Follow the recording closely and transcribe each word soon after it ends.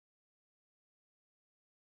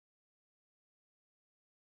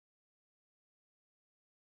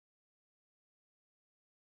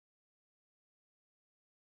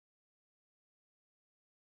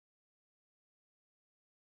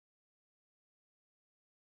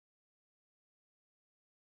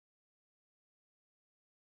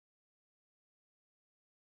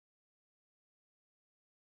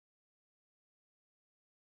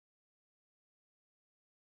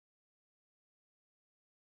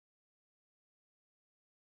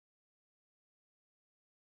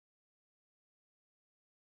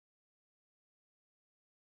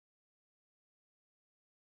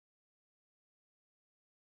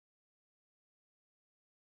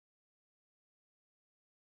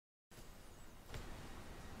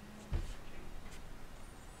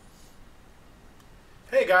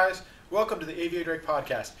guys, welcome to the AVADirect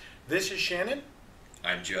podcast. This is Shannon.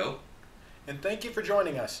 I'm Joe. And thank you for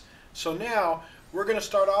joining us. So now we're going to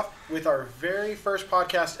start off with our very first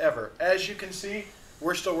podcast ever. As you can see,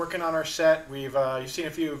 we're still working on our set. You've seen a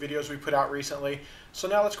few videos we put out recently. So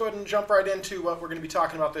now let's go ahead and jump right into what we're going to be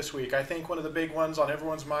talking about this week. I think one of the big ones on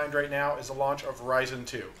everyone's mind right now is the launch of Ryzen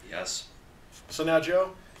 2. Yes. So now,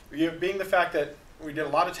 Joe, being the fact that we did a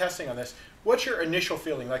lot of testing on this, what's your initial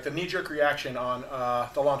feeling, like the knee-jerk reaction on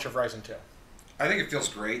the launch of Ryzen 2? I think it feels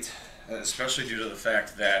great, especially due to the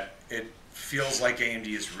fact that it feels like AMD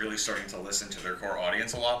is really starting to listen to their core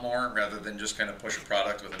audience a lot more, rather than just kind of push a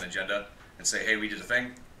product with an agenda and say, hey, we did a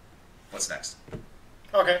thing, what's next?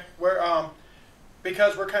 Okay,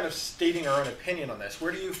 because we're kind of stating our own opinion on this,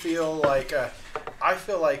 where do you feel like, I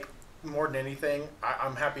feel like more than anything,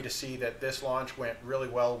 I'm happy to see that this launch went really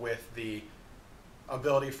well with the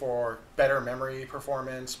ability for better memory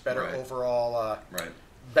performance, better overall,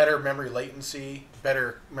 better memory latency,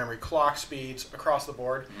 better memory clock speeds across the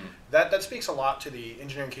board. That speaks a lot to the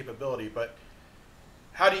engineering capability, but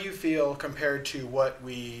how do you feel compared to what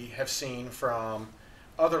we have seen from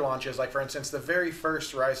other launches? Like, for instance, the very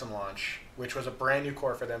first Ryzen launch, which was a brand new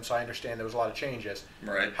core for them, so I understand there was a lot of changes.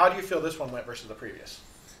 Right. How do you feel this one went versus the previous?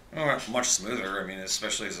 Well, much smoother. I mean,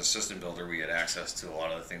 especially as a system builder, we had access to a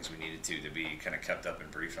lot of the things we needed to be kind of kept up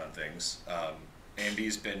and briefed on things.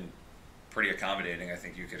 AMD's been pretty accommodating. I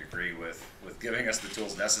think you could agree with giving us the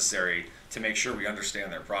tools necessary to make sure we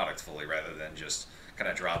understand their product fully, rather than just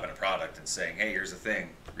kind of dropping a product and saying, hey, here's the thing,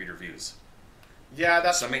 read reviews.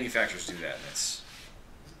 Yeah, some manufacturers do that, and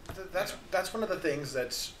that's one of the things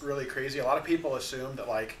that's really crazy. A lot of people assume that,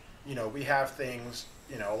 like, we have things,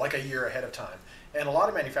 like a year ahead of time. And a lot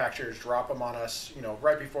of manufacturers drop them on us,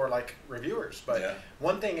 right before, like, reviewers. But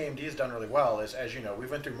one thing AMD has done really well is, as you know, we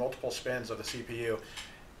went through multiple spins of the CPU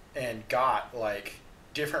and got, like,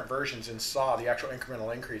 different versions and saw the actual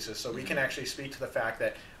incremental increases. So we can actually speak to the fact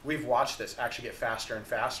that we've watched this actually get faster and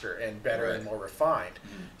faster and better and more refined.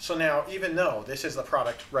 So now, even though this is the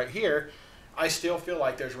product right here, I still feel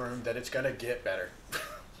like there's room that it's going to get better.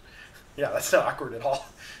 Yeah, that's not awkward at all.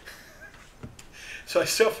 So I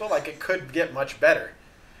still feel like it could get much better.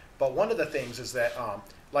 But one of the things is that,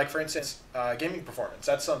 like, for instance, gaming performance.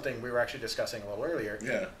 That's something we were actually discussing a little earlier.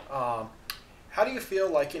 Yeah. How do you feel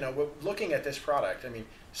like, looking at this product? I mean,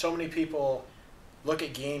 so many people look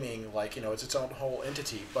at gaming like, it's its own whole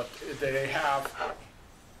entity. But they have,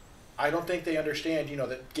 I don't think they understand,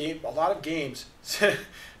 that a lot of games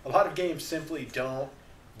simply don't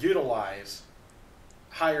utilize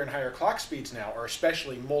higher and higher clock speeds now, or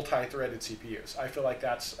especially multi-threaded CPUs. I feel like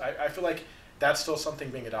that's still something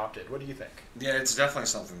being adopted. What do you think? Yeah, it's definitely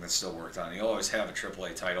something that's still worked on. You'll always have a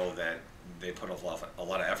AAA title that they put a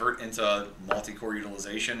lot of effort into multi-core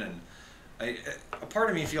utilization, and a part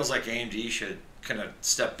of me feels like AMD should kind of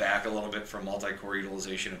step back a little bit from multi-core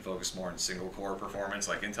utilization and focus more on single-core performance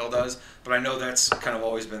like Intel does. But I know that's kind of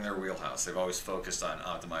always been their wheelhouse. They've always focused on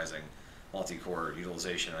optimizing multi-core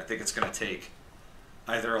utilization. I think it's going to take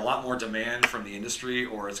either a lot more demand from the industry,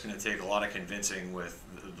 or it's going to take a lot of convincing with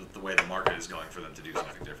the way the market is going for them to do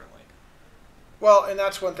something differently. Well, and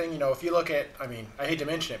that's one thing, if you look at, I mean, I hate to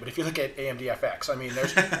mention it, but if you look at AMD FX, I mean,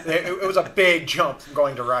 it was a big jump from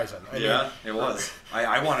going to Ryzen. I mean, it was.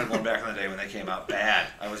 I wanted one back in the day when they came out bad.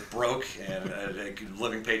 I was broke and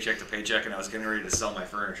living paycheck to paycheck, and I was getting ready to sell my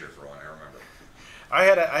furniture for one, I remember. I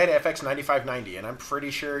had a FX 9590, and I'm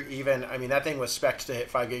pretty sure that thing was spec'd to hit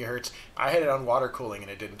 5 gigahertz. I had it on water cooling, and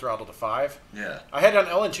it didn't throttle to 5. Yeah. I had it on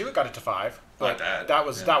LN2, it got it to 5. But that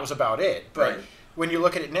was about it. But when you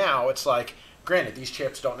look at it now, it's like, granted, these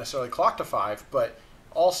chips don't necessarily clock to 5, but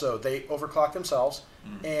also they overclock themselves.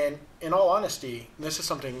 And in all honesty, this is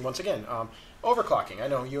something, once again, overclocking. I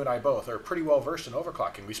know you and I both are pretty well versed in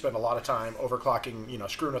overclocking. We spend a lot of time overclocking,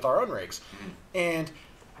 screwing with our own rigs. And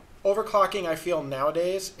overclocking, I feel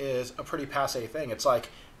nowadays, is a pretty passé thing. It's like,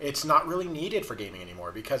 it's not really needed for gaming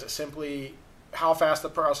anymore, because it simply, how fast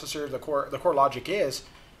the processor, the core logic is,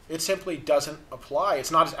 it simply doesn't apply.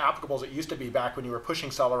 It's not as applicable as it used to be back when you were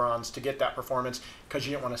pushing Celerons to get that performance, because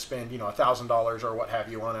you didn't want to spend, $1,000 or what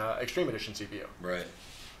have you on an Extreme Edition CPU. Right.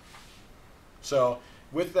 So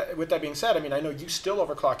with that being said, I mean, I know you still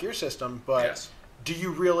overclock your system, but do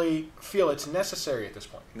you really feel it's necessary at this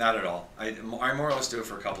point? Not at all. I more or less do it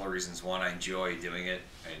for a couple of reasons. One, I enjoy doing it.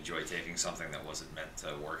 I enjoy taking something that wasn't meant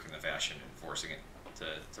to work in the fashion and forcing it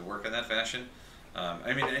to work in that fashion.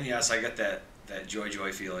 And yes, I get that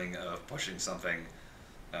joy feeling of pushing something,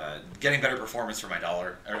 getting better performance for my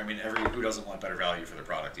dollar. I mean, who doesn't want better value for their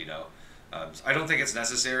product, I don't think it's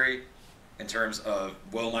necessary in terms of,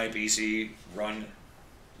 will my PC run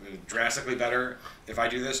drastically better if I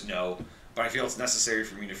do this? No. But I feel it's necessary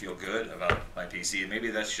for me to feel good about my PC.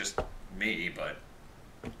 Maybe that's just me, but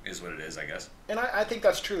is what it is, I guess. And I think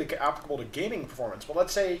that's truly applicable to gaming performance. But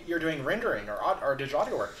let's say you're doing rendering or digital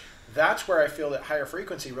audio work. That's where I feel that higher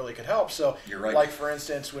frequency really could help. So, you're right. Like for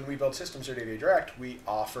instance, when we build systems at AVADirect, we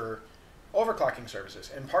offer overclocking services.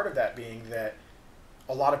 And part of that being that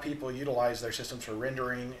a lot of people utilize their systems for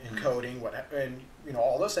rendering, encoding, and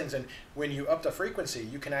all those things. And when you up the frequency,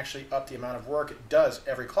 you can actually up the amount of work it does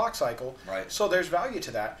every clock cycle. Right. So there's value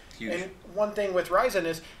to that. Huge. And one thing with Ryzen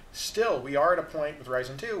is still we are at a point with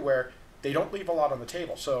Ryzen 2 where they don't leave a lot on the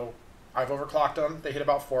table. So I've overclocked them. They hit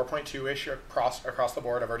about 4.2-ish across the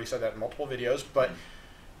board. I've already said that in multiple videos. But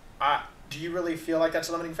do you really feel like that's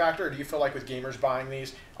a limiting factor? Or do you feel like with gamers buying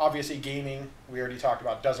these, obviously gaming, we already talked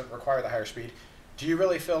about, doesn't require the higher speed. Do you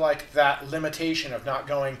really feel like that limitation of not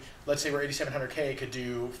going, let's say where 8700K could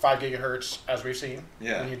do 5 gigahertz, as we've seen,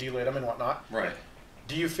 when you delit them and whatnot? Right.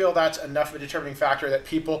 Do you feel that's enough of a determining factor that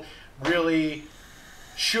people really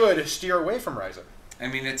should steer away from Ryzen? I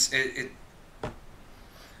mean, it's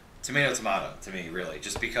tomato to me, really,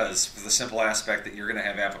 just because for the simple aspect that you're going to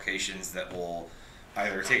have applications that will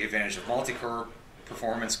either take advantage of multi-core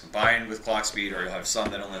performance combined with clock speed, or you'll have some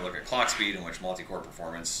that only look at clock speed, in which multi-core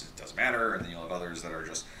performance doesn't matter, and then you'll have others that are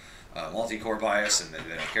just multi-core bias and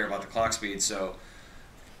they don't care about the clock speed. So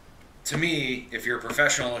to me, if you're a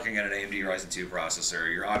professional looking at an AMD Ryzen 2 processor,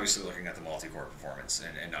 you're obviously looking at the multi-core performance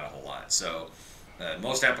and not a whole lot. So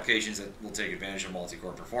most applications that will take advantage of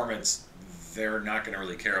multi-core performance, they're not going to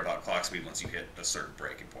really care about clock speed once you hit a certain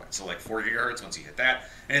breaking point. So like 4 gigahertz, once you hit that,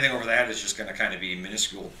 anything over that is just going to kind of be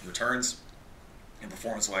minuscule returns, and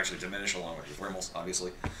performance will actually diminish along with your thermals,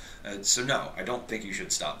 obviously. So no, I don't think you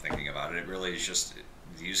should stop thinking about it. It really is just,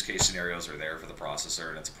 the use case scenarios are there for the processor,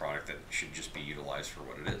 and it's a product that should just be utilized for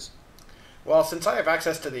what it is. Well, since I have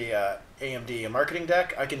access to the AMD marketing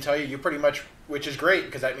deck, I can tell you pretty much, which is great,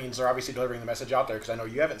 because that means they're obviously delivering the message out there, because I know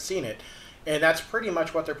you haven't seen it. And that's pretty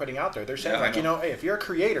much what they're putting out there. They're saying, hey, if you're a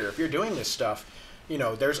creator, if you're doing this stuff,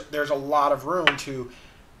 there's a lot of room to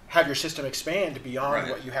have your system expand beyond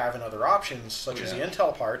what you have in other options, such as the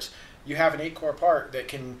Intel parts. You have an 8-core part that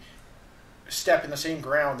can step in the same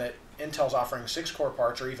ground that Intel's offering 6-core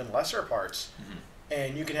parts or even lesser parts.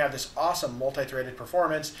 And you can have this awesome multi-threaded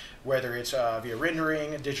performance, whether it's via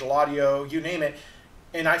rendering, digital audio, you name it.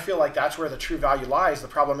 And I feel like that's where the true value lies. The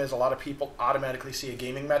problem is a lot of people automatically see a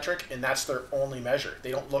gaming metric, and that's their only measure.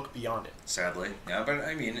 They don't look beyond it. Sadly. Yeah, but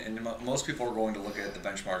I mean, and most people are going to look at the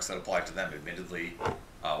benchmarks that apply to them. Admittedly,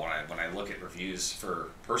 when I look at reviews for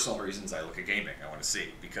personal reasons, I look at gaming. I want to see,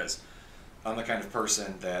 because I'm the kind of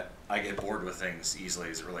person that I get bored with things easily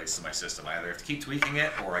as it relates to my system. I either have to keep tweaking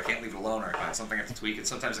it, or I can't leave it alone, or I find something I have to tweak, and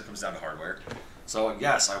sometimes it comes down to hardware. So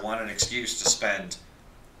yes, I want an excuse to spend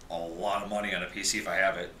a lot of money on a PC if I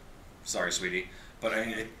have it. Sorry, sweetie. But I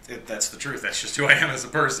mean, that's the truth. That's just who I am as a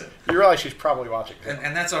person. You realize she's probably watching.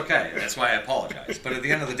 And that's okay. That's why I apologize. But at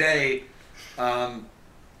the end of the day, I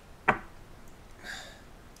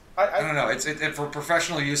don't know. For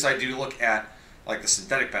professional use, I do look at like the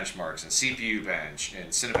synthetic benchmarks and CPU bench and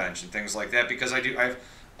Cinebench and things like that, because I have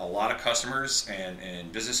a lot of customers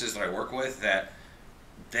and businesses that I work with that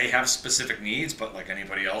they have specific needs, but like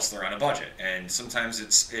anybody else, they're on a budget. And sometimes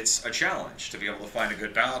it's a challenge to be able to find a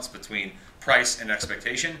good balance between price and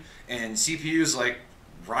expectation. And CPUs like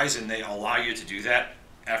Ryzen, they allow you to do that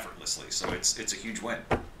effortlessly. So it's a huge win.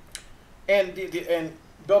 And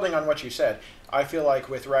building on what you said, I feel like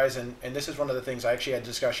with Ryzen, and this is one of the things I actually had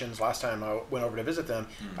discussions last time I went over to visit them.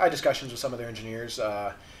 I had discussions with some of their engineers,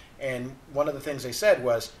 and one of the things they said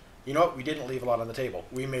was, you know what, we didn't leave a lot on the table.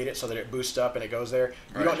 We made it so that it boosts up and it goes there.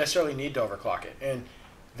 You don't necessarily need to overclock it. And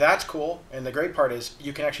that's cool. And the great part is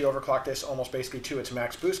you can actually overclock this almost basically to its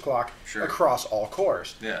max boost clock across all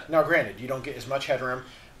cores. Now, granted, you don't get as much headroom,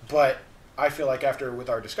 but I feel like with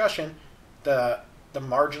our discussion, the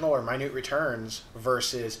marginal or minute returns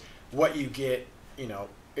versus what you get,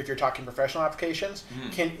 if you're talking professional applications,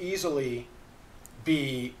 can easily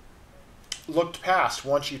be looked past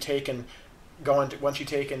once you take into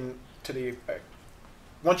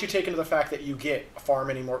the fact that you get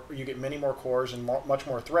many more cores and much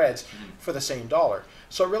more threads for the same dollar.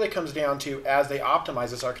 So it really comes down to, as they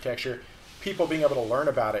optimize this architecture, people being able to learn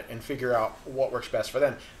about it and figure out what works best for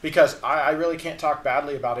them. Because I really can't talk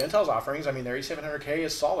badly about Intel's offerings. I mean, their E700K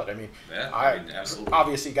is solid. I mean, absolutely.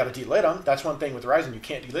 Obviously you got to delid them. That's one thing with Ryzen. You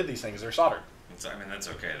can't delid these things. They're soldered. That's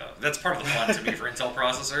okay, though. That's part of the fun to me for Intel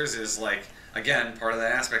processors is, like, again, part of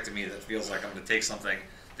that aspect to me that feels like I'm going to take something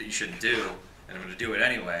that you shouldn't do, and I'm going to do it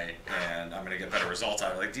anyway, and I'm going to get better results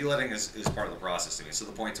out of it. Like, delidding is part of the process to me. So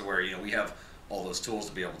the point to where, we have all those tools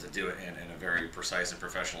to be able to do it in a very precise and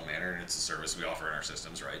professional manner, and it's a service we offer in our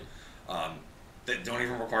systems, right? That don't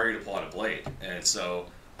even require you to pull out a blade. And so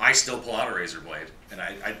I still pull out a razor blade, and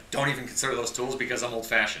I don't even consider those tools because I'm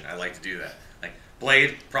old-fashioned. I like to do that. Like,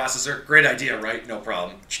 blade, processor, great idea, right? No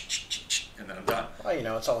problem. And then I'm done. Well, you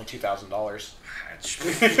know, it's only $2,000.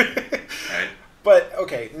 Right? But,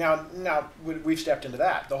 okay, now we've stepped into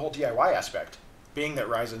that. The whole DIY aspect. Being that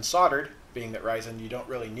Ryzen's soldered, being that Ryzen, you don't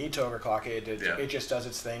really need to overclock it. It just does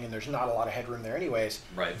its thing, and there's not a lot of headroom there anyways.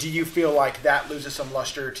 Right. Do you feel like that loses some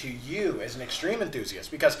luster to you as an extreme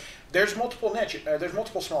enthusiast? Because there's multiple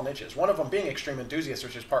small niches. One of them being extreme enthusiast,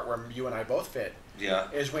 which is part where you and I both fit.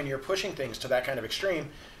 Yeah. Is when you're pushing things to that kind of extreme,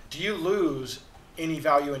 do you lose any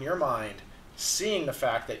value in your mind seeing the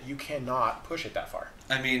fact that you cannot push it that far?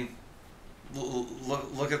 I mean,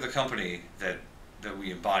 look at the company that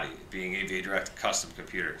we embody, being AVADirect custom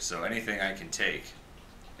computer. So anything I can take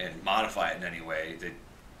and modify it in any way, that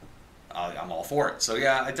I'm all for it. So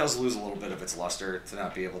yeah, it does lose a little bit of its luster to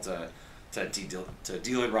not be able to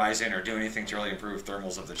deal with Ryzen or do anything to really improve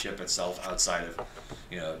thermals of the chip itself outside of,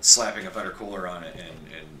 you know, slapping a better cooler on it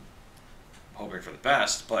and hoping for the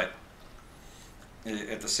best. But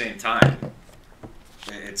at the same time,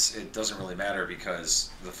 it doesn't really matter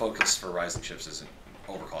because the focus for Ryzen chips isn't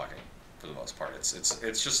overclocking. For the most part, it's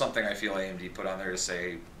just something I feel AMD put on there to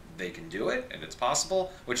say they can do it and it's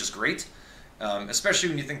possible, which is great. Especially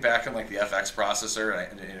when you think back on like the FX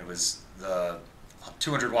processor, and it was the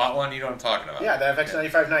 200-watt one. You know what I'm talking about? Yeah, the FX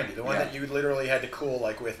 9590, the one that you literally had to cool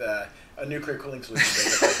like with a nuclear cooling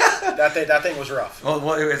solution. Basically. that thing was rough.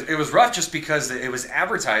 Well, it was rough just because it was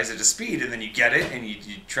advertised at a speed, and then you get it and you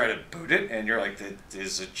try to boot it, and you're like, "This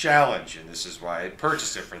is a challenge, and this is why I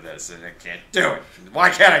purchased it for this, and I can't do it.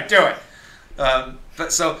 Why can't I do it?"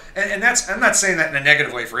 But so, and that's, I'm not saying that in a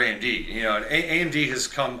negative way for AMD. You know, AMD has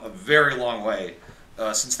come a very long way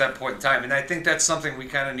since that point in time, and I think that's something we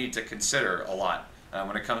kind of need to consider a lot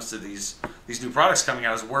when it comes to these new products coming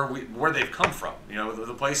out. Is where they've come from. You know,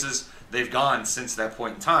 the places they've gone since that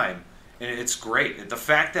point in time, and it's great. The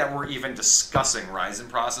fact that we're even discussing Ryzen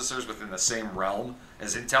processors within the same realm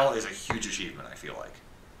as Intel is a huge achievement, I feel like.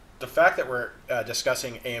 The fact that we're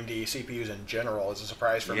discussing AMD CPUs in general is a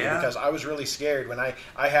surprise for me because I was really scared when I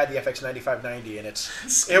had the FX 9590 and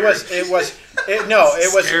scared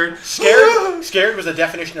was the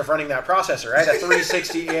definition of running that processor. I had a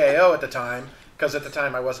 360 EAO at the time because at the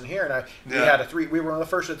time I wasn't here and we were one of the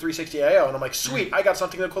first with 360 EAO and I'm like, sweet, I got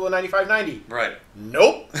something to cool the 9590. Right.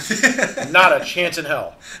 Nope. Not a chance in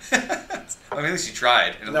hell. I mean, at least you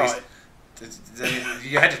tried. And at least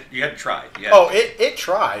you had to try. It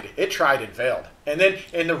tried and failed. And then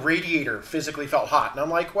the radiator physically felt hot, and I'm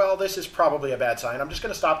like, well, this is probably a bad sign. I'm just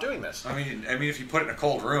going to stop doing this. I mean, if you put it in a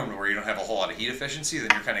cold room where you don't have a whole lot of heat efficiency, then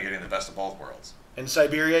you're kind of getting the best of both worlds. In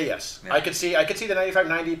Siberia, yes, yeah. I could see the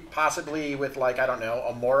 9590 possibly with like, I don't know,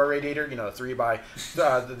 a Mora radiator, you know, the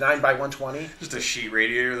 9x120. Just a sheet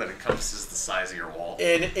radiator that encompasses the size of your wall.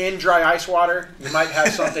 In dry ice water, you might have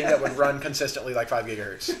something that would run consistently like 5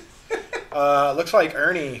 gigahertz. Looks like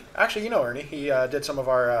Ernie, actually, you know Ernie, he did some of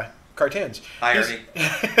our cartoons. Hi, Ernie.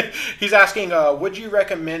 He's asking, would you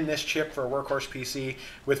recommend this chip for a workhorse PC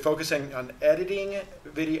with focusing on editing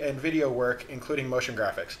video work, including motion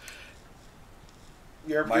graphics?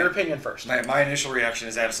 Your opinion first. My initial reaction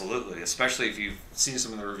is absolutely, especially if you've seen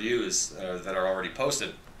some of the reviews that are already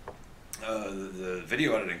posted. The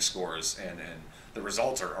video editing scores and the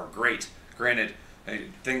results are great. Granted, I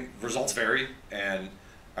think results vary, and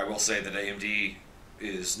I will say that AMD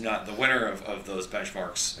is not the winner of those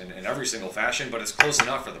benchmarks in every single fashion, but it's close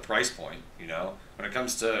enough for the price point. You know, when it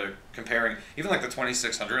comes to comparing, even like the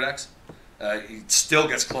 2600X, it still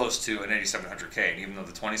gets close to an 8700K, and even though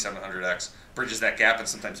the 2700X bridges that gap and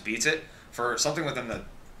sometimes beats it, for something within the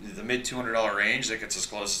mid $200 range that gets as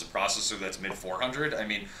close as a processor that's mid 400. I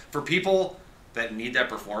mean, for people that need that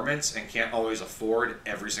performance and can't always afford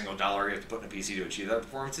every single dollar you have to put in a PC to achieve that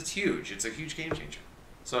performance, it's huge. It's a huge game changer.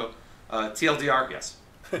 So, TLDR, yes.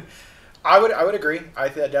 I would agree. I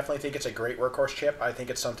definitely think it's a great workhorse chip. I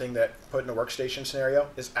think it's something that put in a workstation scenario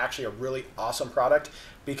is actually a really awesome product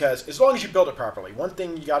because as long as you build it properly. One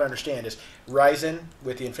thing you got to understand is Ryzen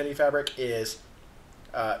with the Infinity Fabric is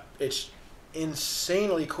it's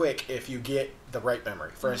insanely quick if you get the right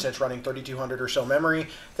memory. For instance, running 3200 or so memory,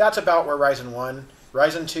 that's about where Ryzen 1.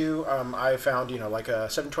 Ryzen 2, I found, like a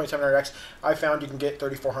 2700X, I found you can get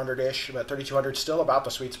 3400-ish, but 3200 is still about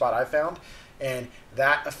the sweet spot I found. And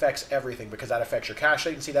that affects everything because that affects your cache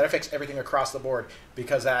latency. That affects everything across the board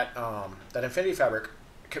because that Infinity Fabric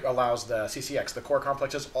allows the CCX, the core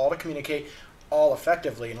complexes, all to communicate all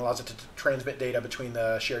effectively and allows it to transmit data between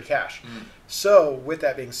the shared cache. So with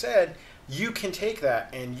that being said, you can take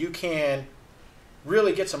that and you can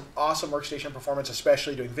really get some awesome workstation performance,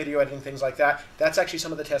 especially doing video editing, things like that. That's actually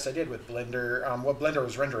some of the tests I did with Blender, what Blender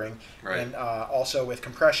was rendering, and also with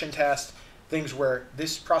compression tests, things where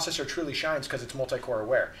this processor truly shines because it's multi-core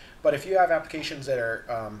aware. But if you have applications that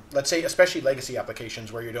are, let's say, especially legacy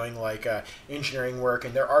applications where you're doing like engineering work,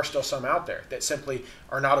 and there are still some out there that simply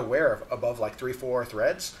are not aware of above like 3-4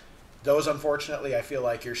 threads, those, unfortunately, I feel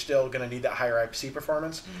like you're still going to need that higher IPC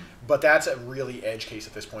performance, but that's a really edge case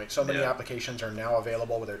at this point. So many applications are now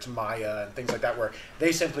available, whether it's Maya and things like that, where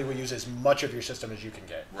they simply will use as much of your system as you can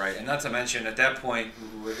get. Right, and not to mention, at that point,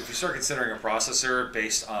 if you start considering a processor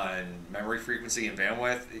based on memory frequency and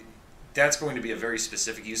bandwidth, that's going to be a very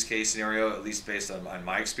specific use case scenario, at least based on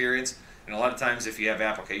my experience. And a lot of times, if you have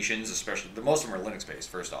applications, especially most of them are Linux-based,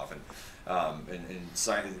 first off, and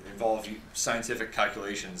involve scientific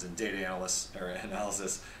calculations and data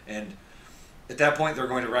analysis, and at that point, they're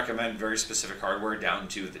going to recommend very specific hardware down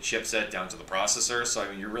to the chipset, down to the processor. So I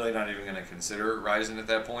mean, you're really not even going to consider Ryzen at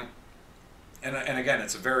that point. And again,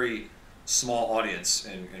 it's a very small audience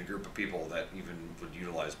and group of people that even would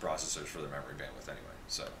utilize processors for their memory bandwidth anyway.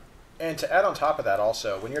 So. And to add on top of that,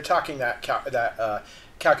 also, when you're talking that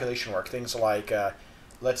calculation work, things like,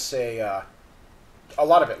 let's say, a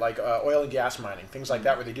lot of it, like oil and gas mining, things like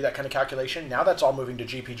that, where they do that kind of calculation, now that's all moving to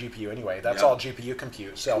GPU anyway. That's all GPU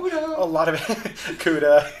compute. So CUDA. A lot of it,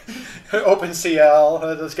 CUDA,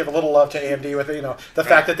 OpenCL. Let's give a little love to AMD with the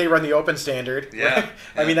fact that they run the open standard. Yeah.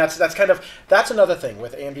 I mean, that's another thing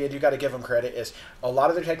with AMD. You got to give them credit, is a lot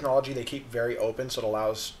of their technology they keep very open, so it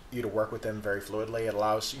allows you to work with them very fluidly. It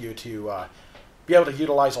allows you to be able to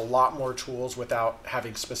utilize a lot more tools without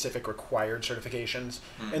having specific required certifications.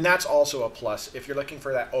 And that's also a plus. If you're looking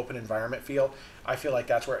for that open environment feel, I feel like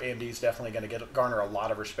that's where AMD is definitely going to garner a lot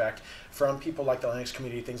of respect from people like the Linux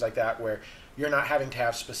community, things like that, where you're not having to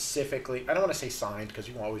have specifically, I don't want to say signed, because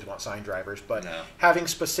you always want signed drivers, but having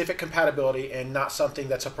specific compatibility and not something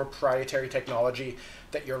that's a proprietary technology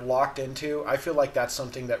that you're locked into. I feel like that's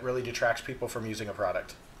something that really detracts people from using a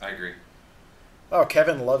product. I agree. Oh,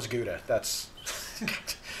 Kevin loves Gouda. That's...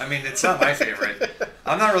 I mean, it's not my favorite.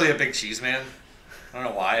 I'm not really a big cheese man. I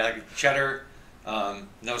don't know why. I like cheddar,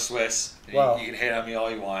 no Swiss. Well, you can hate on me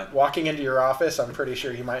all you want. Walking into your office, I'm pretty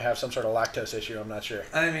sure you might have some sort of lactose issue. I'm not sure.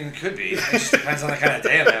 I mean, it could be. It just depends on the kind of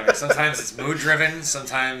day I'm having. Sometimes it's mood driven.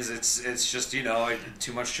 Sometimes it's just too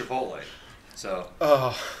much Chipotle. So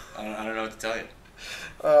I don't know what to tell you.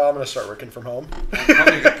 I'm gonna start working from home.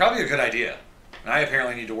 Probably a good idea. And I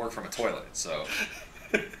apparently need to work from a toilet. So.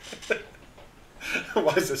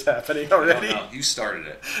 Why is this happening already? I don't know. You started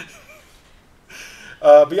it.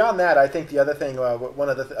 Beyond that, I think the other thing, one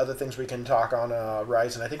of the other things we can talk on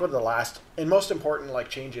Ryzen, I think one of the last and most important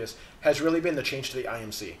changes has really been the change to the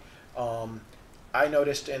IMC. I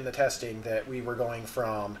noticed in the testing that we were going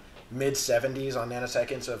from mid-70s on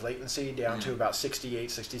nanoseconds of latency down to about 68,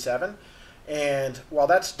 67. And while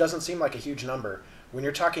that doesn't seem like a huge number, when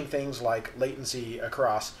you're talking things like latency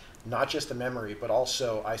across not just the memory, but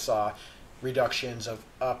also I saw reductions of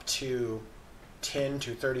up to 10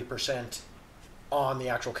 to 30% on the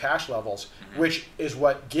actual cache levels, which is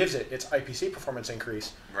what gives it its IPC performance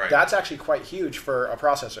increase. Right. That's actually quite huge for a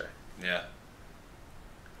processor. Yeah.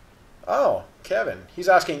 Oh, Kevin, he's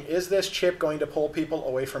asking, is this chip going to pull people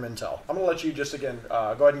away from Intel? I'm going to let you just again go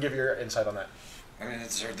ahead and give your insight on that. I mean,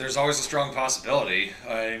 there's always a strong possibility.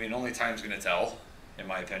 I mean, only time's going to tell, in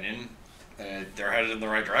my opinion. They're headed in the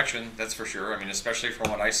right direction, that's for sure. I mean, especially from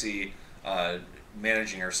what I see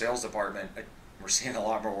managing our sales department, we're seeing a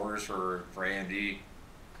lot more orders for AMD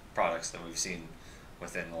products than we've seen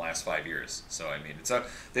within the last 5 years. So, I mean,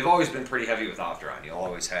 they've always been pretty heavy with Opteron. You'll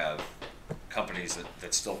always have companies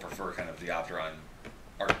that still prefer kind of the Opteron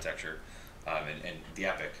architecture and the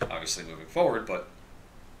EPYC, obviously, moving forward. But,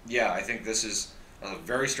 yeah, I think this is a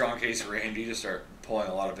very strong case for AMD to start pulling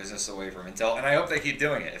a lot of business away from Intel. And I hope they keep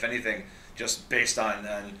doing it. If anything, just based on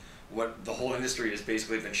what the whole industry has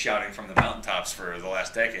basically been shouting from the mountaintops for the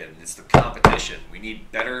last decade. It's the competition. We need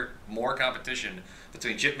more competition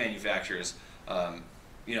between chip manufacturers,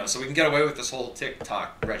 so we can get away with this whole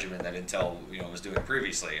tick-tock regimen that Intel, was doing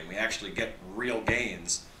previously, and we actually get real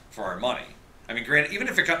gains for our money. I mean, granted, even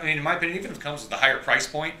if in my opinion, even if it comes with a higher price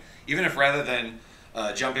point, even if rather than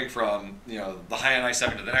jumping from the high-end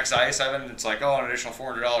i7 to the next i7, it's like, an additional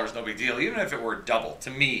 $400, no big deal. Even if it were double, to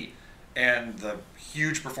me, and the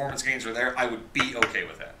huge performance gains are there, I would be okay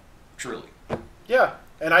with that, truly. Yeah,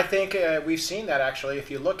 and I think we've seen that actually.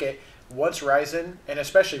 If you look at once Ryzen, and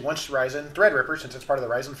especially once Ryzen Threadripper, since it's part of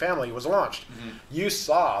the Ryzen family, was launched, you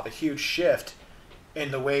saw the huge shift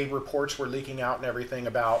and the way reports were leaking out and everything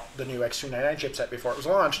about the new X299 chipset before it was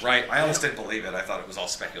launched. Right. I almost didn't believe it. I thought it was all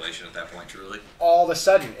speculation at that point, truly. All of a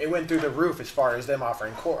sudden, it went through the roof as far as them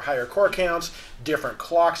offering higher core counts, different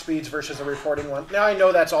clock speeds versus the reporting one. Now, I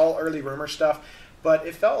know that's all early rumor stuff, but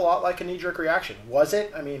it felt a lot like a knee-jerk reaction. Was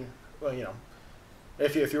it? I mean, well, you know,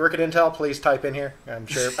 if you work at Intel, please type in here. I'm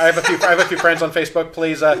sure I have a few friends on Facebook.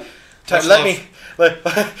 Please much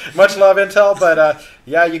love, Intel. But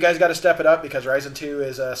yeah, you guys got to step it up because Ryzen 2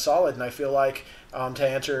 is solid, and I feel like to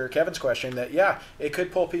answer Kevin's question, that yeah, it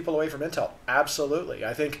could pull people away from Intel. Absolutely,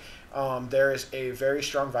 I think there is a very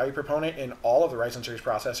strong value proponent in all of the Ryzen series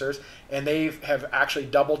processors, and they have actually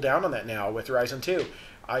doubled down on that now with Ryzen 2.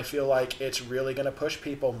 I feel like it's really going to push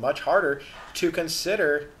people much harder to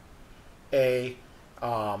consider a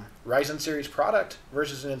Ryzen series product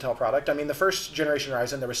versus an Intel product. I mean, the first generation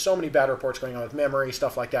Ryzen, there was so many bad reports going on with memory,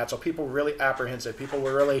 stuff like that, so people were really apprehensive. People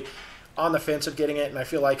were really on the fence of getting it, and I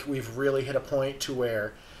feel like we've really hit a point to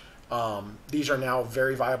where these are now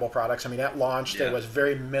very viable products. I mean, at launch, there was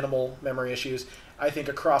very minimal memory issues. I think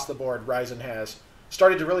across the board, Ryzen has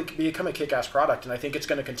started to really become a kick-ass product, and I think it's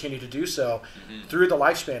going to continue to do so through the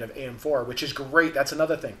lifespan of AM4, which is great. That's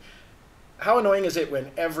another thing. How annoying is it when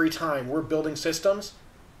every time we're building systems,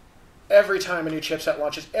 every time a new chipset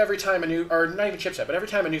launches, every time a new, or not even chipset, but every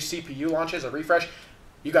time a new CPU launches, a refresh,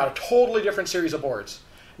 you got a totally different series of boards.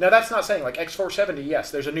 Now, that's not saying, like, X470, yes,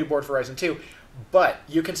 there's a new board for Ryzen 2, but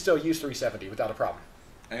you can still use 370 without a problem.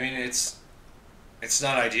 I mean, it's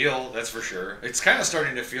not ideal, that's for sure. It's kind of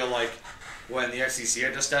starting to feel like when the FCC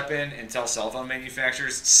had to step in and tell cell phone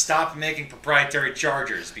manufacturers, stop making proprietary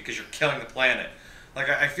chargers because you're killing the planet. Like,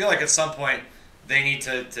 I feel like at some point they need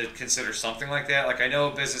to consider something like that. Like, I know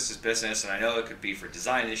business is business, and I know it could be for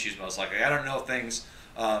design issues most likely. I don't know things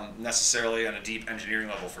necessarily on a deep engineering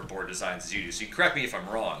level for board designs as you do, so you correct me if I'm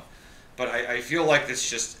wrong. But I feel like it's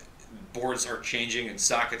just boards are changing and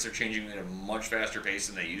sockets are changing at a much faster pace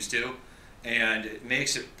than they used to, and it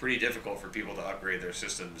makes it pretty difficult for people to upgrade their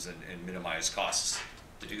systems and minimize costs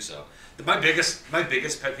to do so. My biggest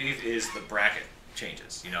pet peeve is the bracket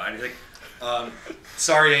changes. You know, I think.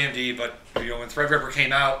 Sorry, AMD, but you know when Threadripper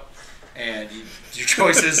came out, and your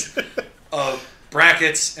choices of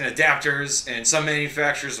brackets and adapters, and some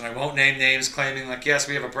manufacturers, and I won't name names, claiming like, yes,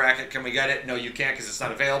 we have a bracket, can we get it? No, you can't because it's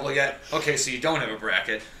not available yet. Okay, so you don't have a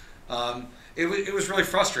bracket. It was really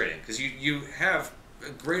frustrating because you have a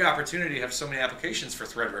great opportunity to have so many applications for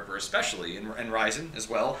Threadripper, especially, and Ryzen as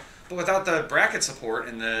well. But without the bracket support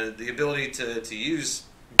and the ability to use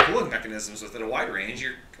cooling mechanisms within a wide range,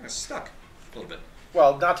 you're kind of stuck a little bit.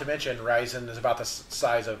 Well, not to mention, Ryzen is about the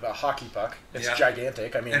size of a hockey puck. It's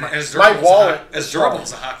gigantic. I mean, and my wallet as durable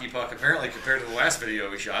as a hockey puck, apparently, compared to the last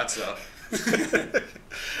video we shot. So, did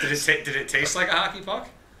it taste like a hockey puck?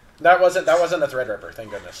 That wasn't a Threadripper,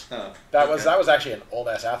 thank goodness. Oh, that was actually an old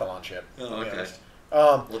ass Athlon chip. Oh, okay.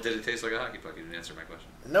 Well, did it taste like a hockey puck? You didn't answer my question.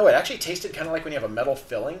 No, it actually tasted kind of like when you have a metal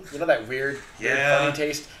filling. You know that weird funny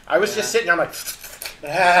taste. I was just sitting there, I'm like,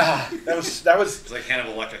 that was. It's like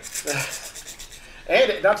Hannibal Lecter.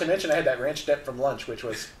 And not to mention, I had that ranch dip from lunch, which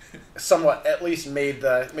was somewhat at least made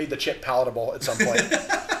the chip palatable at some point.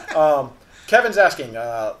 Kevin's asking,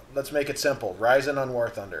 let's make it simple. Ryzen on War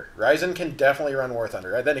Thunder. Ryzen can definitely run War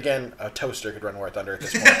Thunder. Then again, a toaster could run War Thunder at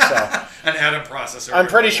this point. So an Atom processor. I'm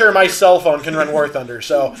pretty sure my cell phone can run War Thunder.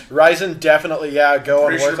 So Ryzen definitely, go on War Thunder.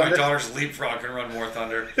 Pretty sure my daughter's Leapfrog can run War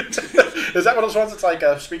Thunder. Is that one of those ones that's like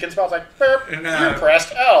a speaking spell? It's like, burp, you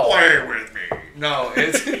pressed L. Play with me. No,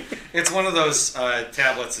 it's one of those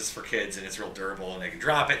tablets that's for kids, and it's real durable, and they can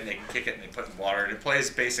drop it, and they can kick it, and they put it in water, and it plays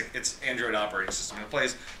basic. It's Android operating system. It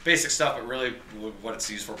plays basic stuff, but really what it's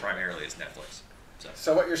used for primarily is Netflix.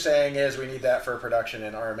 So what you're saying is we need that for production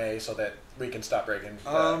in RMA so that we can stop breaking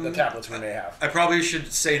the tablets we may have. I probably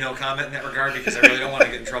should say no comment in that regard because I really don't want to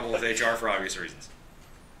get in trouble with HR for obvious reasons.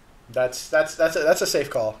 That's a safe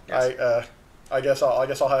call. Yes. I guess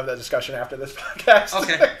I'll have that discussion after this podcast.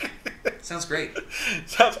 Okay. Sounds great.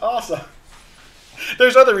 Sounds awesome.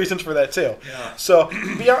 There's other reasons for that too. Yeah. So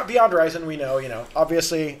beyond Ryzen, we know,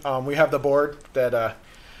 obviously we have the board that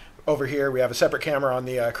over here we have a separate camera on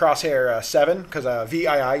the Crosshair 7 because VII,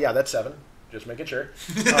 that's 7. Just making sure.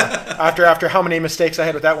 After how many mistakes I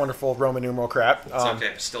had with that wonderful Roman numeral crap. It's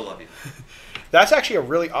okay. Still love you. That's actually a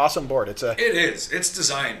really awesome board. It is. It's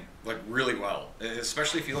designed like really well,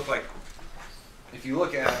 especially if you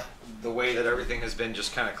look at the way that everything has been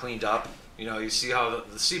just kind of cleaned up. You see how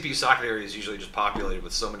the CPU socket area is usually just populated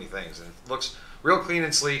with so many things, and it looks real clean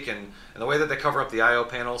and sleek, and the way that they cover up the I/O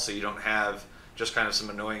panel so you don't have just kind of some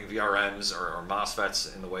annoying VRMs or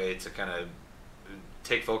MOSFETs in the way to kind of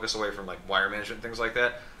take focus away from like wire management and things like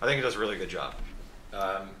that. I think it does a really good job.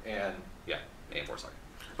 and yeah, AM4 socket.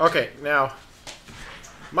 Okay, now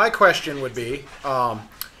my question would be,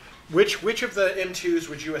 which of the M2s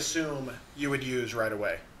would you assume you would use right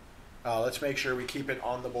away? Let's make sure we keep it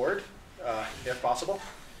on the board, if possible.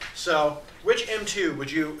 So, which M2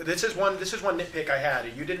 would you? This is one nitpick I had.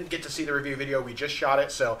 You didn't get to see the review video. We just shot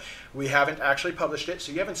it, so we haven't actually published it.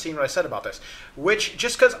 So you haven't seen what I said about this. Which,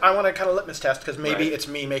 just because I want to kind of litmus test, because maybe it's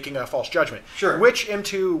me making a false judgment. Sure. Which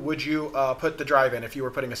M2 would you put the drive in if you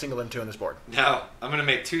were putting a single M2 on this board? Now, I'm going to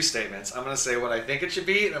make two statements. I'm going to say what I think it should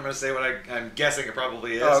be, and I'm going to say what I'm guessing it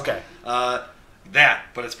probably is. Oh, okay.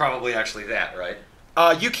 But it's probably actually that, right?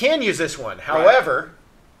 You can use this one. However,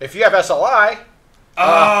 if you have SLI.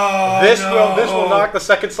 This will knock the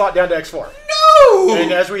second slot down to X4. No!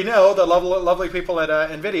 And as we know, the lovely people at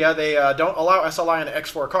NVIDIA, they don't allow SLI on an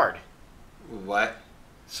X4 card. What?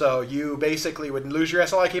 So you basically would lose your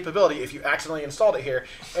SLI capability if you accidentally installed it here.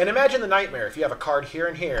 And imagine the nightmare if you have a card here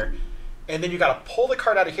and here, and then you got to pull the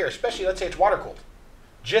card out of here, especially let's say it's water cooled,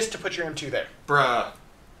 just to put your M2 there. Bruh.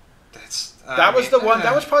 That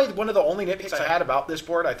was probably one of the only nitpicks I had about this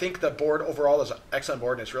board. I think the board overall is an excellent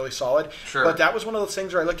board and it's really solid. Sure. But that was one of those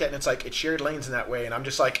things where I looked at and it's like it shared lanes in that way, and I'm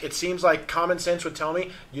just like, it seems like common sense would tell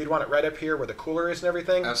me you'd want it right up here where the cooler is and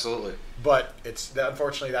everything. Absolutely. But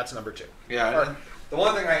unfortunately that's number 2. Yeah. And the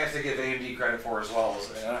one thing I have to give AMD credit for as well is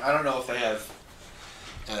I don't know if they have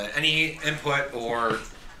any input or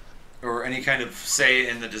any kind of say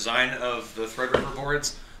in the design of the Threadripper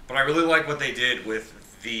boards, but I really like what they did with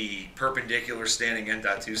the perpendicular standing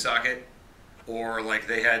M.2 socket, or like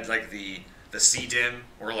they had like the C-DIMM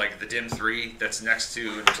or like the DIMM 3 that's next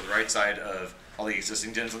to the right side of all the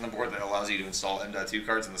existing DIMMs on the board that allows you to install M.2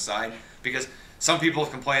 cards on the side. Because some people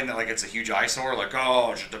have complained that like it's a huge eyesore, like,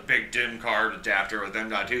 oh, it's just a big DIMM card adapter with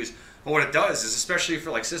M.2s. But what it does is, especially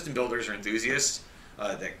for like system builders or enthusiasts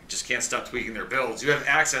that just can't stop tweaking their builds, you have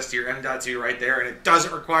access to your M.2 right there, and it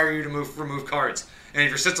doesn't require you to remove cards. And if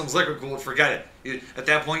your system's liquid cooled, forget it. At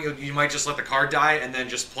that point, you might just let the card die and then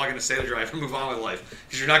just plug in a SATA drive and move on with life.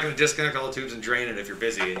 Because you're not going to disconnect all the tubes and drain it if you're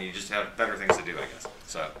busy, and you just have better things to do, I guess.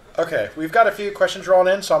 So. Okay, we've got a few questions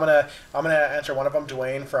rolling in, so I'm gonna answer one of them.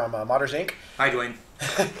 Dwayne from Modders Inc. Hi, Dwayne.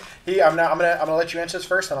 I'm gonna let you answer this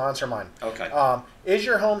first, and I'll answer mine. Okay. Is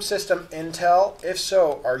your home system Intel? If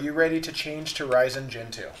so, are you ready to change to Ryzen Gen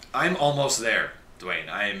 2? I'm almost there, Dwayne.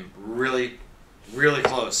 I'm really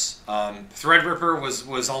close. Threadripper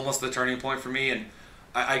was almost the turning point for me, and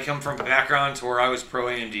I come from a background to where I was pro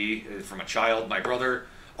AMD from a child. My brother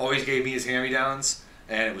always gave me his hand-me-downs,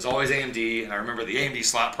 and it was always AMD. And I remember the AMD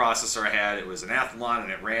slot processor I had. It was an Athlon,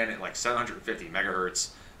 and it ran at like 750 megahertz.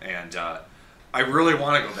 And I really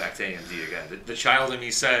want to go back to AMD again. The child in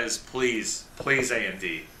me says, please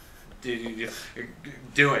AMD. Do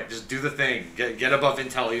it. Just do the thing. Get above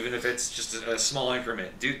Intel, even if it's just a small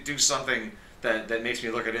increment. Do something that makes me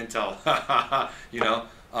look at Intel, you know.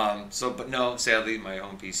 But no, sadly, my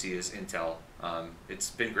home PC is Intel. It's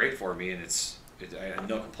been great for me, and I have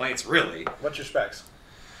no complaints really. What's your specs?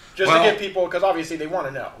 Just to give people, because obviously they want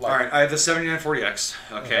to know. All right, I have the 7940X,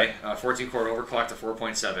 okay, 14-core overclock to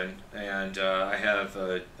 4.7, and I have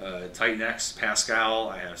a Titan X Pascal.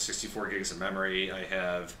 I have 64 gigs of memory. I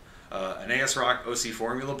have an ASRock OC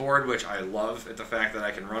formula board, which I love at the fact that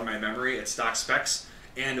I can run my memory at stock specs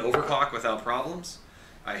and overclock without problems.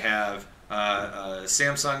 I have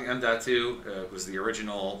Samsung M.2. Was the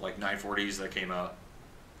original like 940s that came out.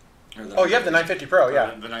 You have the 950 Pro, yeah.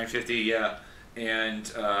 The 950, yeah. And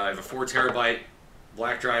I have a 4 terabyte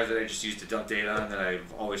black drive that I just use to dump data on that I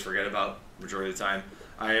always forget about majority of the time.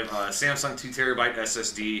 I have a Samsung 2 terabyte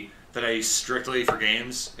SSD that I use strictly for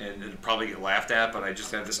games, and it'll probably get laughed at, but I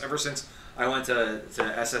just have this ever since I went to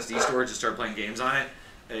SSD storage and started playing games on it.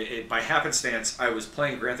 By happenstance, I was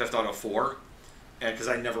playing Grand Theft Auto 4, and because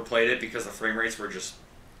I never played it because the frame rates were just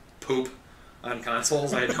poop on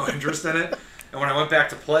consoles, I had no interest in it. And when I went back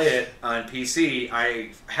to play it on PC,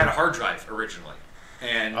 I had a hard drive originally.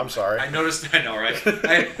 And I'm sorry. I noticed, I know, right?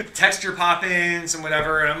 I had texture pop-ins and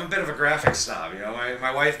whatever, and I'm a bit of a graphics snob, you know.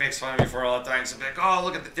 My wife makes fun of me for it all the time. So I'm like, oh,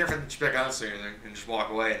 look at the difference. She's like, honestly, and just walk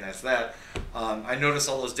away, and that's that. I noticed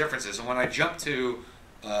all those differences. And when I jumped to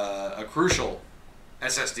a Crucial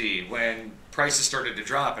SSD, when prices started to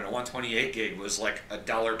drop and a 128 gig was like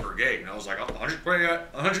 $1 per gig, and I was like,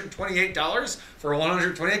 $128 for a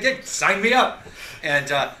 128 gig? Sign me up.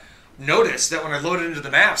 And noticed that when I loaded into the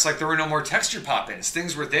maps, like there were no more texture pop-ins.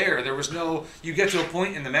 Things were there. There was no, you get to a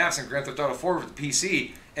point in the maps in Grand Theft Auto 4 with the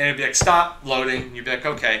PC, and it'd be like, stop loading, and you'd be like,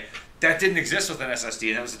 okay. That didn't exist with an SSD,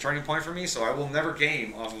 and that was the turning point for me, so I will never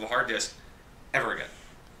game off of a hard disk ever again.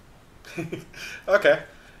 Okay.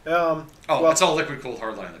 It's all liquid-cooled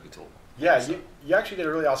hardline liquid tool. Yeah, so. You actually did a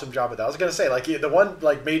really awesome job with that. I was gonna say, like, the one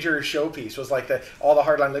like major showpiece was like all the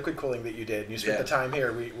hardline liquid cooling that you did. You spent the time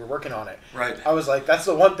here. We were working on it. Right. I was like, that's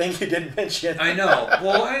the one thing you didn't mention. I know.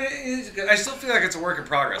 Well, I still feel like it's a work in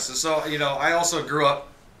progress. So I also grew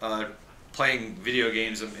up playing video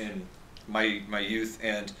games in my youth,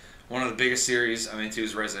 and one of the biggest series I'm into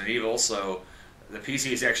is Resident Evil. So the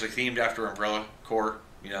PC is actually themed after Umbrella Corps.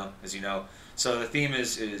 As you know. So the theme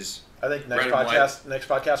is I think next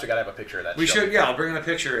podcast we gotta have a picture of that. We should, yeah. I'll bring in a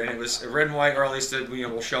picture, and it was red and white, or at least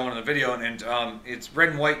we'll show it in the video. And it's red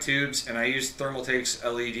and white tubes, and I used Thermaltake's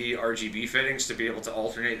LED RGB fittings to be able to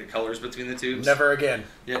alternate the colors between the tubes. Never again.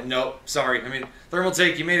 Yeah, no, sorry. I mean,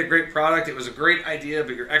 Thermaltake, you made a great product. It was a great idea,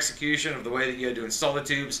 but your execution of the way that you had to install the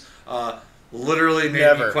tubes literally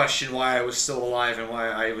made me question why I was still alive and why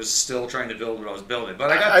I was still trying to build what I was building.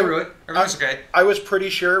 But I got through it. Everything's okay. I was pretty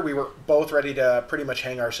sure we were both ready to pretty much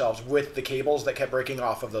hang ourselves with the cables that kept breaking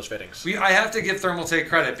off of those fittings. I have to give Thermaltake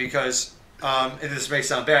credit because, and this may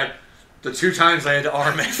sound bad, the 2 times I had to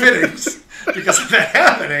RMA fittings because of that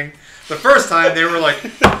happening, the first time they were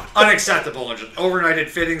like unacceptable and just overnighted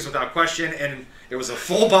fittings without question, and it was a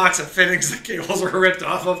full box of fittings the cables were ripped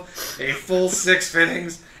off of, a full 6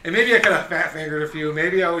 fittings. And maybe I could have fat fingered a few.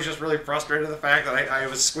 Maybe I was just really frustrated at the fact that I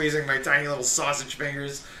was squeezing my tiny little sausage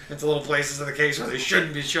fingers into little places of the case where they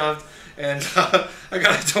shouldn't be shoved. And I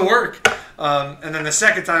got it to work. And then the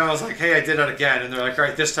second time I was like, hey, I did it again. And they're like, all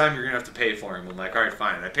right, this time you're going to have to pay for him. I'm like, all right,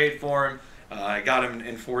 fine. And I paid for him. I got him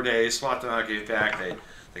in 4 days, swapped them out, gave it back.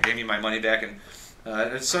 They gave me my money back.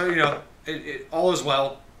 And so, it all is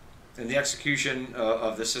well. And the execution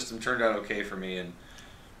of the system turned out okay for me. And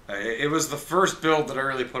it was the first build that I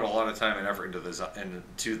really put a lot of time and effort into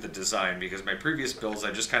the design, because my previous builds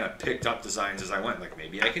I just kind of picked up designs as I went. Like,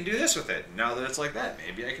 maybe I can do this with it. Now that it's like that,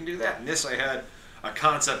 maybe I can do that. And this I had a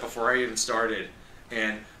concept before I even started.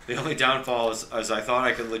 And the only downfall is I thought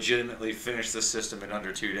I could legitimately finish this system in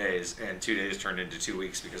under 2 days, and 2 days turned into 2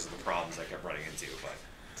 weeks because of the problems I kept running into.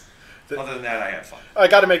 But other than that, I had fun. I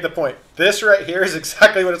got to make the point. This right here is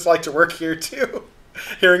exactly what it's like to work here too.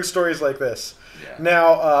 Hearing stories like this. Yeah.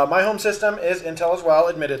 Now, my home system is Intel as well,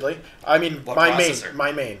 admittedly. I mean, my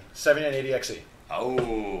main, 7980XE.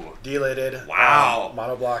 Oh. Delidded. Wow.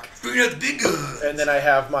 Monoblock. Bring out the big guns. And then I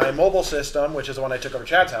have my mobile system, which is the one I took over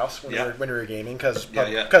Chad's house when we were gaming, because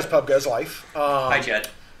PUBG's life. Hi, Chad.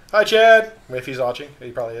 Hi, Chad. If he's watching.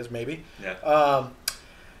 He probably is, maybe. Yeah.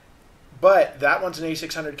 But that one's an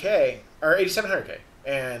 8600K, or 8700K.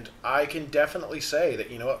 And I can definitely say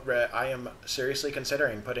that, I am seriously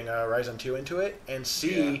considering putting a Ryzen 2 into it and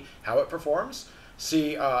see how it performs.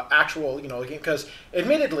 See actual, because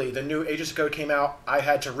admittedly the new Aegis Code came out. I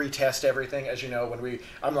had to retest everything, as you know,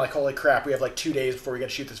 I'm like, holy crap, we have like 2 days before we got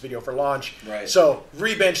to shoot this video for launch. Right. So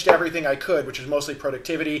rebenched everything I could, which was mostly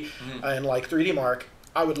productivity and like 3D Mark.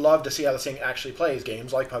 I would love to see how this thing actually plays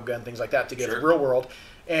games like PUBG and things like that to get real world.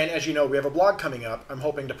 And as you know, we have a blog coming up. I'm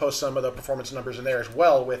hoping to post some of the performance numbers in there as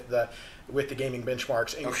well with the gaming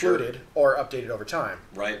benchmarks included or updated over time.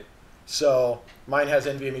 Right. So mine has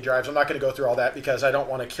NVMe drives. I'm not going to go through all that because I don't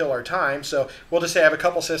want to kill our time. So we'll just say I have a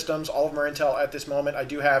couple systems. All of them are Intel at this moment. I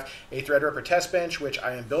do have a Threadripper test bench, which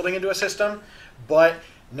I am building into a system. But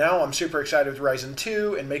now I'm super excited with Ryzen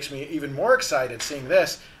 2, and makes me even more excited seeing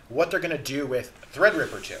what they're going to do with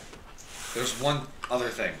Threadripper 2. There's one other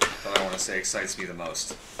thing that I want to say excites me the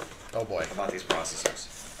most. Oh boy. About these processors.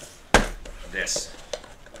 This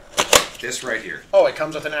right here. Oh, it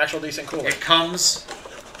comes with an actual decent cooler. It comes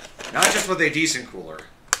not just with a decent cooler.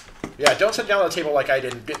 Yeah, don't sit down at the table like I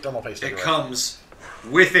did and get thermal paste everywhere. It comes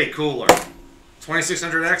with a cooler.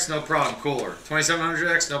 2600X, no problem, cooler.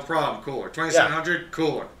 2700X, no problem, cooler. 2700,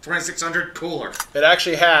 cooler. 2600, cooler. It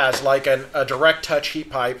actually has like a direct touch heat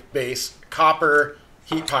pipe base, copper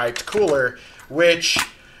heat piped cooler, which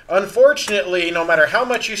unfortunately, no matter how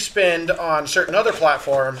much you spend on certain other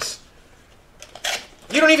platforms,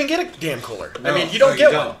 you don't even get a damn cooler. No, I mean, you don't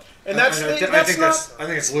get one. And I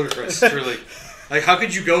think it's ludicrous, truly. Like, how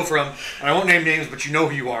could you go from, and I won't name names, but you know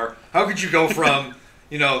who you are, how could you go from,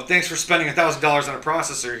 thanks for spending $1,000 on a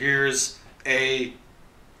processor, here's a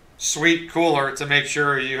sweet cooler to make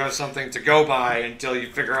sure you have something to go by until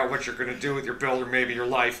you figure out what you're going to do with your build or maybe your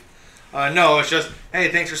life. No, it's just,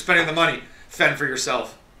 hey, thanks for spending the money. Fend for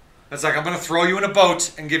yourself. It's like, I'm going to throw you in a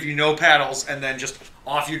boat and give you no paddles, and then just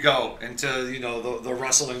off you go into, the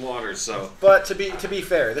rustling waters. So, but to be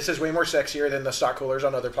fair, this is way more sexier than the stock coolers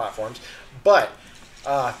on other platforms. But,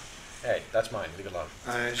 hey, that's mine. Leave it alone.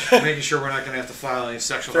 Making sure we're not going to have to file any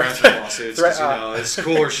sexual harassment lawsuits. This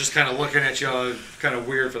cooler's just kind of looking at you, kind of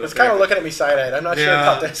weird for the. It's kind of looking at me side-eyed. I'm not sure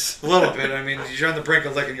about this. A little bit. I mean, you're on the brink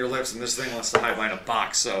of licking your lips, and this thing wants to hide behind a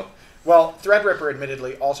box. So. Well, Threadripper,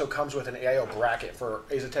 admittedly, also comes with an AIO bracket for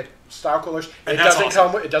ASUS style coolers. And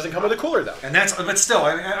it doesn't come with a cooler though. And but still,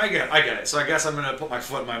 I get it. So I guess I'm gonna put my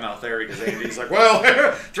foot in my mouth there because AMD's like, well,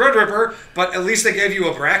 Threadripper, but at least they gave you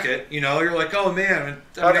a bracket. You know, you're like, oh man.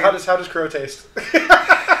 How does Crow taste?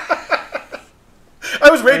 I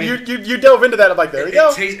was waiting. You delve into that. I'm like, there we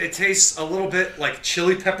go. It tastes a little bit like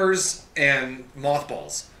chili peppers and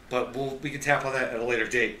mothballs, but we can tap on that at a later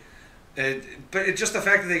date. But it's just the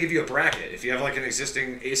fact that they give you a bracket. If you have like an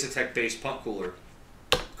existing ASUS based pump cooler,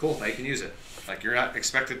 cool, now you can use it. Like you're not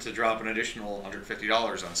expected to drop an additional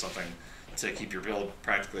 $150 on something to keep your build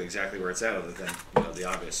practically exactly where it's at, other than the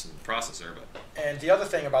obvious processor. And the other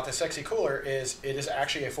thing about the sexy cooler is it is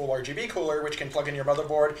actually a full RGB cooler, which can plug in your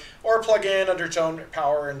motherboard or plug in under its own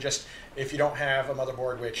power. And just if you don't have a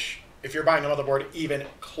motherboard, which if you're buying a motherboard even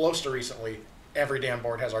close to recently, every damn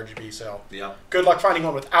board has RGB, so yeah. Good luck finding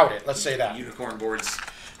one without it, let's say that. Unicorn boards.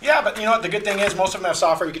 Yeah, but you know what, the good thing is most of them have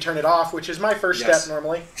software you can turn it off, which is my first step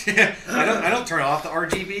normally. I don't turn off the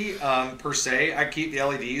RGB per se. I keep the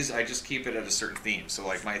LEDs, I just keep it at a certain theme. So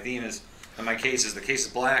like my theme is, in my case, the case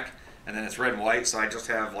is black, and then it's red and white, so I just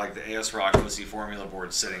have like the AS Rock OC formula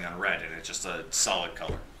board sitting on red, and it's just a solid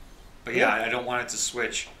color. But yeah, I don't want it to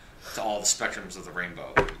switch to all the spectrums of the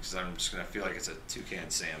rainbow, because I'm just going to feel like it's a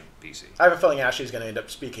toucan Sam PC. I have a feeling Ashley's going to end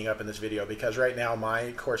up speaking up in this video, because right now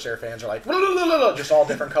my Corsair fans are like, just all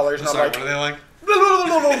different colors. And Sorry, I'm like, what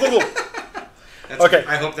are they like? Okay.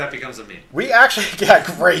 I hope that becomes a meme. We actually, yeah,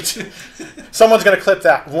 great. Someone's going to clip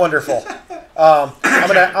that. Wonderful. I'm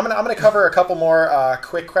gonna cover a couple more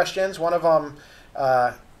quick questions. One of them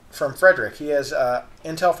from Frederick. He has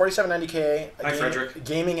Intel 4790K. Hi, Frederick.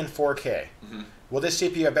 Gaming in 4K. Mm-hmm. Will this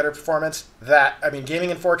CPU have better performance? Gaming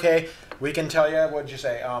in 4K, we can tell you, what did you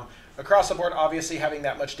say? Across the board, obviously, having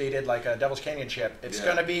that much dated, like a Devil's Canyon chip, it's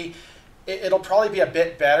going to be, it'll probably be a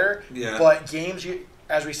bit better. Yeah. But games,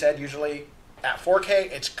 as we said, usually at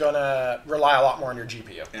 4K, it's going to rely a lot more on your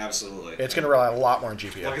GPU. Absolutely. It's going to rely a lot more on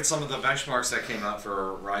GPU. Look at some of the benchmarks that came out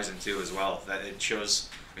for Ryzen 2 as well. That it shows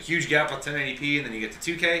a huge gap of 1080p, and then you get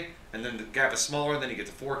to 2K, and then the gap is smaller, and then you get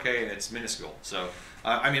to 4K, and it's minuscule. So,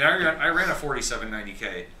 I ran a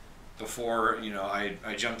 4790K before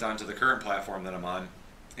I jumped onto the current platform that I'm on,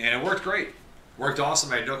 and it worked great. Worked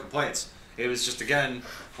awesome. I had no complaints. It was just, again,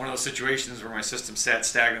 one of those situations where my system sat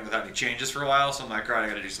stagnant without any changes for a while, so I'm like, all right, I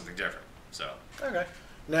got to do something different. So. Okay.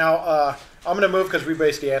 Now, I'm going to move because we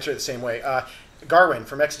basically answered it the same way. Garwin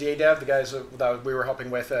from XDA Dev, the guys that we were helping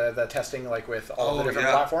with the testing, like with all the different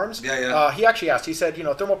platforms. Yeah. He actually asked, he said,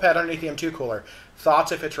 thermal pad underneath the M2 cooler.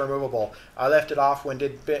 Thoughts if it's removable? I left it off when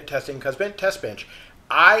did testing because test bench.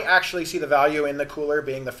 I actually see the value in the cooler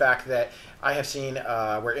being the fact that I have seen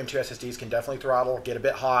where M2 SSDs can definitely throttle, get a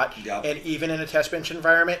bit hot, and even in a test bench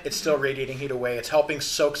environment, it's still radiating heat away. It's helping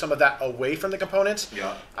soak some of that away from the components.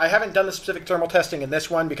 Yeah. I haven't done the specific thermal testing in this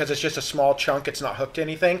one because it's just a small chunk. It's not hooked to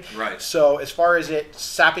anything. Right. So as far as it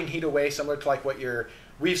sapping heat away, similar to like what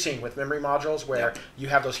we've seen with memory modules where you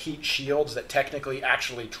have those heat shields that technically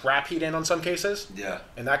actually trap heat in on some cases. Yeah.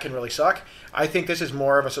 And that can really suck. I think this is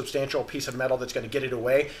more of a substantial piece of metal that's going to get it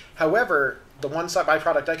away. However, the one side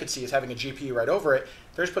byproduct I could see is having a GPU right over it.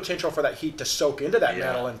 There's potential for that heat to soak into that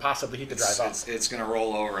metal and possibly heat the drive up. It's going to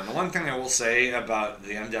roll over. And the one thing I will say about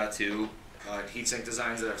the M.2 heatsink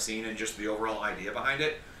designs that I've seen and just the overall idea behind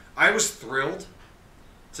it, I was thrilled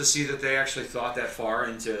to see that they actually thought that far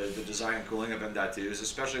into the design and cooling of M.2s,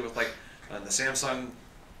 especially with like the Samsung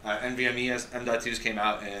NVMe M.2s came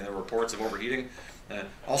out and there were reports of overheating.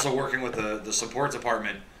 Also working with the support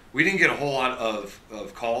department, we didn't get a whole lot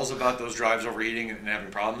of calls about those drives overheating and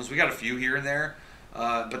having problems. We got a few here and there,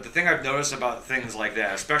 but the thing I've noticed about things like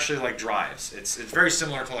that, especially like drives, it's very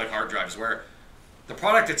similar to like hard drives where the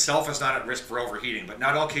product itself is not at risk for overheating, but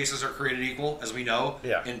not all cases are created equal, as we know.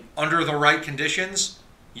 Yeah. And under the right conditions,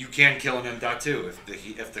 you can kill an M.2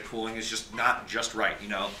 if the cooling is just not just right,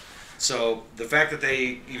 So the fact that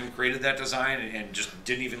they even created that design and just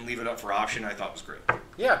didn't even leave it up for option, I thought was great.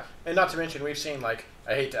 Yeah, and not to mention we've seen like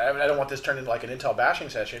I don't want this turned into like an Intel bashing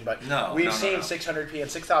session, but we've seen 600p and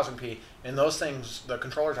 6000p, and those things, the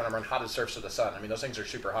controllers on them run hot as surface of the sun. I mean, those things are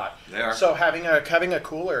super hot. They are. So having a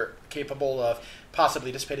cooler capable of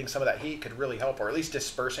possibly dissipating some of that heat could really help, or at least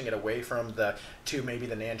dispersing it away from to maybe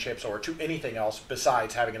the NAND chips or to anything else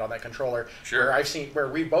besides having it on that controller. Sure. Where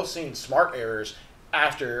we've both seen smart errors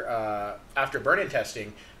after burn-in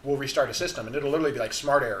testing. We'll restart a system, and it'll literally be like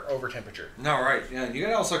smart error over temperature. No, right. Yeah, and you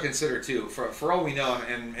can also consider too, for all we know,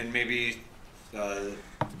 and maybe the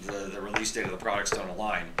release date of the products don't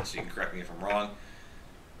align, so you can correct me if I'm wrong.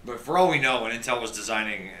 But for all we know, when Intel was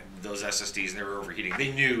designing those SSDs and they were overheating.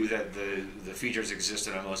 They knew that the features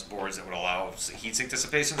existed on most boards that would allow heatsink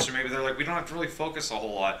dissipation, so maybe they're like, we don't have to really focus a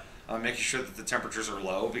whole lot on making sure that the temperatures are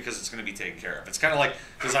low because it's going to be taken care of. It's kind of like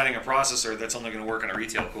designing a processor that's only going to work on a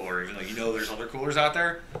retail cooler, even though you know there's other coolers out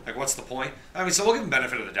there. Like, what's the point? I mean, so we'll give them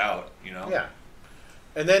benefit of the doubt, you know? Yeah.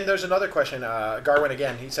 And then there's another question, Garwin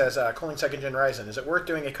again. He says, cooling 2nd gen Ryzen. Is it worth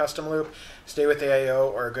doing a custom loop, stay with the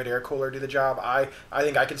AIO, or a good air cooler do the job? I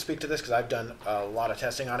think I can speak to this because I've done a lot of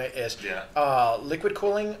testing on it. Liquid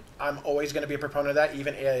cooling, I'm always going to be a proponent of that,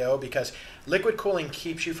 even AIO, because liquid cooling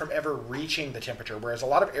keeps you from ever reaching the temperature, whereas a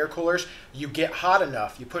lot of air coolers, you get hot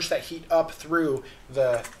enough, you push that heat up through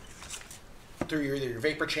either your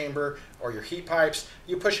vapor chamber or your heat pipes,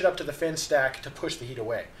 you push it up to the fin stack to push the heat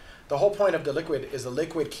away. The whole point of the liquid is the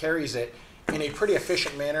liquid carries it in a pretty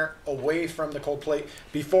efficient manner away from the cold plate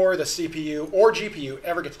before the CPU or GPU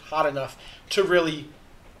ever gets hot enough to really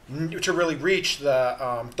reach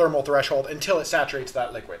the thermal threshold until it saturates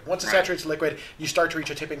that liquid. Once it saturates the liquid, you start to reach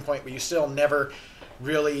a tipping point, but you still never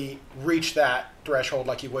really reach that threshold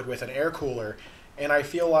like you would with an air cooler. And I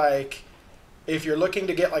feel like if you're looking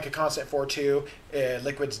to get like a constant 4.2,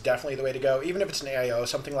 liquid's definitely the way to go. Even if it's an AIO,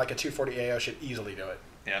 something like a 240 AIO should easily do it.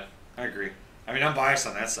 Yeah, I agree. I mean, I'm biased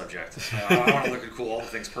on that subject. I want to liquid cool all the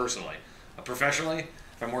things personally. Professionally,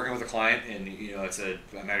 if I'm working with a client and you know it's a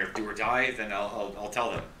matter of do or die, then I'll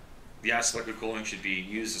tell them, yes, liquid cooling should be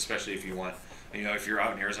used, especially if you want, you know, if you're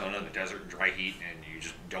out in Arizona in the desert and dry heat and you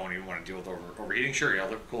just don't even want to deal with overheating. Sure, yeah,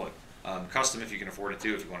 liquid cooling. Custom if you can afford it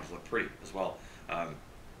too, if you want it to look pretty as well.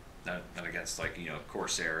 Not against like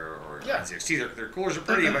Corsair or NZXT. Their coolers are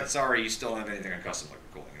pretty, but sorry, you still don't have anything on custom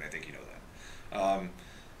liquid cooling, and I think you know that.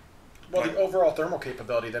 Well, the overall thermal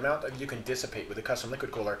capability, the amount that you can dissipate with a custom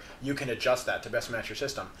liquid cooler, you can adjust that to best match your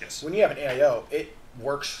system. Yes. When you have an AIO, it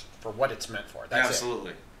works for what it's meant for. That's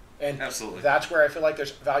Absolutely. It. And Absolutely. That's where I feel like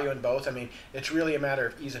there's value in both. I mean, it's really a matter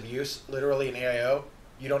of ease of use. Literally, an AIO,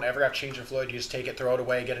 you don't ever have to change the fluid. You just take it, throw it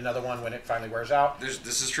away, get another one when it finally wears out.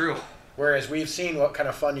 This is true. Whereas we've seen what kind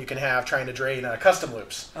of fun you can have trying to drain custom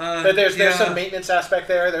loops. There's some maintenance aspect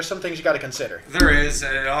there. There's some things you got to consider. There is,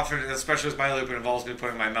 and often, especially with my loop, it involves me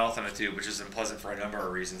putting my mouth on a tube, which is unpleasant for a number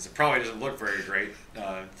of reasons. It probably doesn't look very great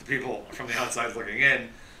to people from the outside looking in,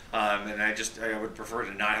 and I would prefer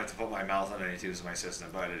to not have to put my mouth on any tubes in my system,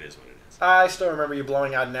 but it is what it is. I still remember you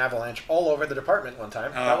blowing out an avalanche all over the department one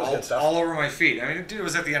time. That was good stuff. All over my feet. I mean, dude, it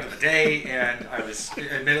was at the end of the day, and I was,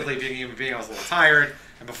 admittedly, being a human being, I was a little tired.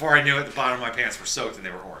 And before I knew it, the bottom of my pants were soaked and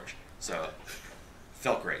they were orange. So,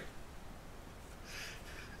 felt great.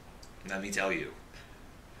 Let me tell you.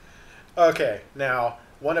 Okay, now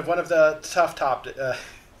one of the tough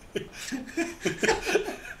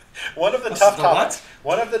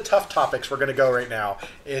topics we're going to go right now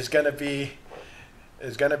is going to be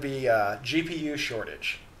GPU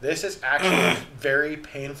shortage. This is actually a very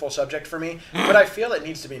painful subject for me, but I feel it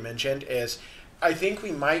needs to be mentioned. I think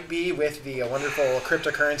we might be with the wonderful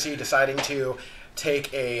cryptocurrency deciding to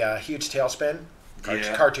take a huge tailspin.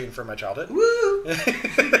 Cartoon from my childhood. Woo!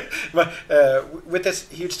 But with this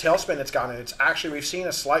huge tailspin it's gone, and it's actually, we've seen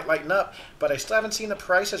a slight lighten up, but I still haven't seen the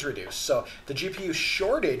prices reduced. So the GPU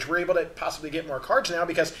shortage, we're able to possibly get more cards now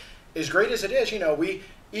because as great as it is, we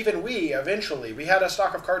eventually, we had a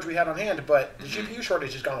stock of cards we had on hand, but the GPU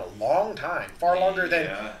shortage has gone a long time, far longer than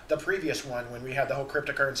the previous one when we had the whole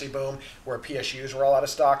cryptocurrency boom where PSUs were all out of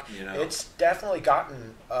stock. It's definitely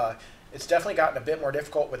gotten a bit more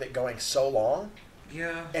difficult with it going so long.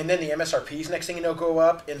 Yeah. And then the MSRPs, next thing you know, go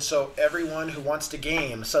up, and so everyone who wants to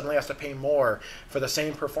game suddenly has to pay more for the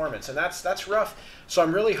same performance, and that's rough. So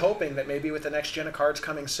I'm really hoping that maybe with the next gen of cards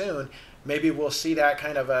coming soon, maybe we'll see that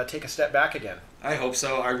kind of take a step back again. I hope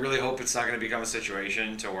so. I really hope it's not going to become a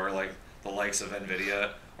situation to where like the likes of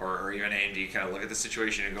NVIDIA or even AMD kind of look at the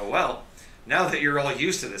situation and go, well, now that you're all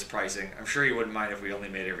used to this pricing, I'm sure you wouldn't mind if we only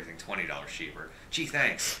made everything $20 cheaper. Gee,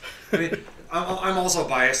 thanks. I mean, I'm also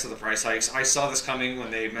biased to the price hikes. I saw this coming when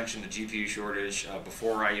they mentioned the GPU shortage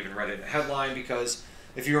before I even read it in the headline, because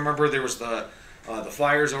if you remember, there was the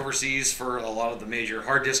flyers overseas for a lot of the major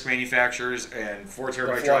hard disk manufacturers and 4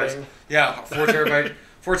 terabyte drives. Yeah, 4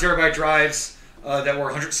 terabyte drives that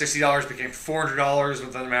were $160 became $400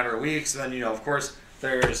 within a matter of weeks. And then of course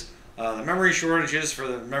there's the memory shortages for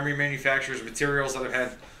the memory manufacturers, materials that have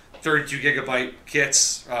had 32 gigabyte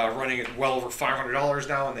kits running at well over $500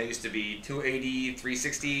 now, and they used to be $280,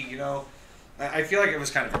 $360. I feel like it was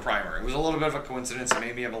kind of a primer. It was a little bit of a coincidence, and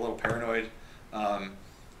maybe I'm a little paranoid. But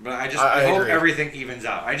I hope everything evens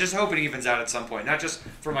out. I just hope it evens out at some point, not just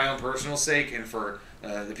for my own personal sake and for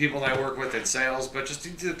the people that I work with in sales, but just to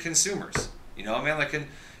the consumers.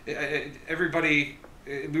 Everybody.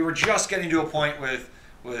 We were just getting to a point with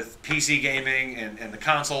with PC gaming and the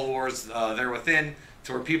console wars there within,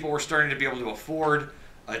 to where people were starting to be able to afford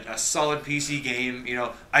a solid PC game. You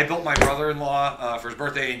know, I built my brother-in-law for his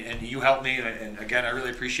birthday, and you helped me, and again, I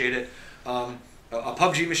really appreciate it. A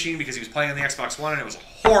PUBG machine because he was playing on the Xbox One, and it was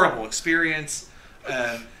a horrible experience.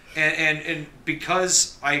 And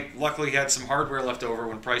because I luckily had some hardware left over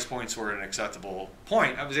when price points were at an acceptable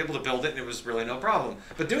point, I was able to build it, and it was really no problem.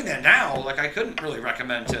 But doing that now, like, I couldn't really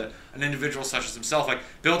recommend to an individual such as himself, like,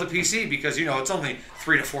 build a PC because, you know, it's only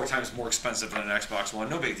 3 to 4 times more expensive than an Xbox One.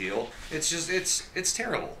 No big deal. It's just, it's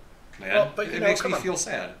terrible, man. Well, but, it makes me feel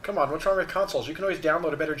sad. Come on, what's wrong with consoles? You can always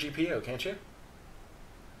download a better GPU, can't you?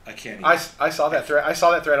 I can't even. I saw that thread. I saw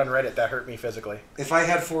that thread on Reddit. That hurt me physically. If I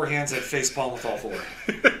had 4 hands, I'd facepalm with all 4.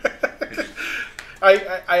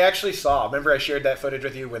 I actually saw. Remember, I shared that footage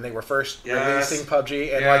with you when they were first releasing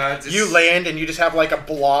PUBG, and like you land and you just have like a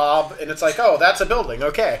blob, and it's like, oh, that's a building.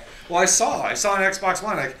 Okay. Well, I saw an Xbox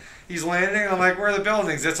One. Like, he's landing. I'm like, where are the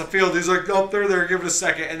buildings? It's a field. He's like, oh, they're there. Give it a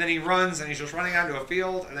second. And then he runs, and he's just running onto a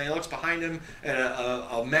field, and then he looks behind him at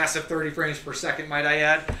a massive 30 frames per second, might I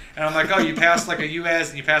add. And I'm like, oh, you passed like a UAS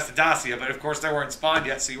and you passed a Dacia, but of course they weren't spawned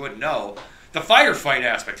yet, so you wouldn't know. The firefight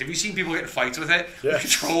aspect. Have you seen people get in fights with it?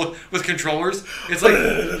 Yes. With controllers? It's like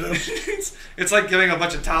it's like giving a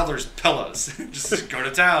bunch of toddlers pillows. just go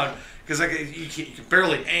to town, because like you can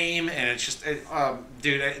barely aim, and it's just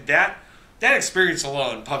dude, that experience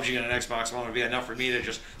alone, PUBG and an Xbox One, would be enough for me to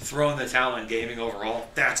just throw in the towel in gaming overall.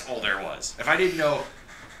 That's all there was. If I didn't know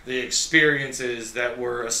the experiences that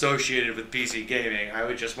were associated with PC gaming, I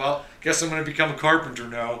would just, well, guess I'm going to become a carpenter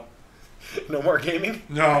now. No more gaming?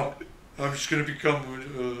 No. I'm just going to become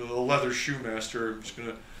a leather shoe master. I'm just going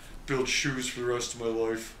to build shoes for the rest of my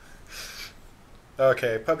life.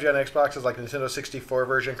 Okay, PUBG on Xbox is like a Nintendo 64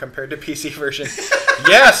 version compared to PC version.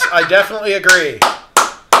 Yes, I definitely agree.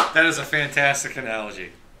 That is a fantastic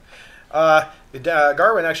analogy.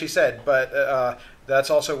 Garwin actually said, but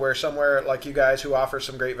that's also where somewhere like you guys who offer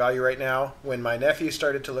some great value right now, when my nephew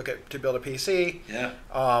started to look to build a PC,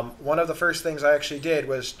 one of the first things I actually did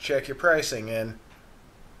was check your pricing, and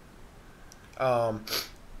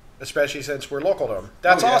especially since we're local to them.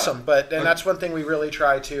 That's awesome, but that's one thing we really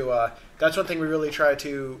try to.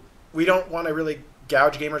 We don't want to really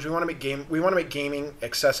gouge gamers. We want to make gaming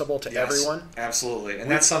accessible to everyone. Absolutely, and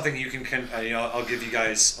that's something you can. I'll give you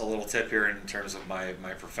guys a little tip here in terms of my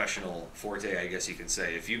professional forte, I guess you can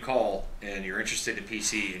say. If you call and you're interested in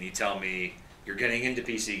PC and you tell me you're getting into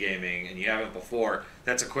PC gaming and you haven't before,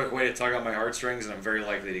 that's a quick way to tug on my heartstrings, and I'm very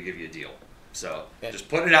likely to give you a deal. So just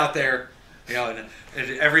putting it out there. You know, and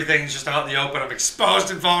everything's just out in the open. I'm exposed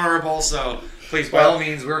and vulnerable, so please, by all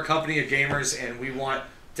means, we're a company of gamers, and we want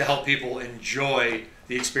to help people enjoy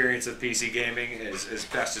the experience of PC gaming as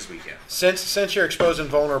best as we can. Since you're exposed and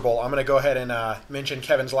vulnerable, I'm going to go ahead and mention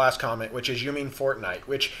Kevin's last comment, which is, you mean Fortnite,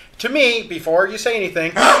 which to me, before you say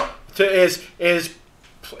anything,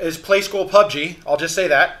 is play school PUBG. I'll just say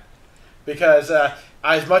that, because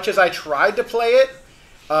as much as I tried to play it,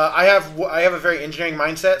 I have a very engineering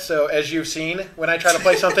mindset, so as you've seen, when I try to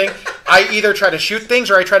play something, I either try to shoot things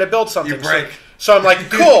or I try to build something. You break. So I'm like,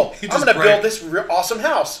 cool, I'm going to build this awesome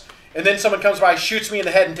house. And then someone comes by, shoots me in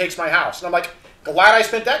the head, and takes my house. And I'm like, glad I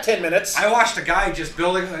spent that 10 minutes. I watched a guy just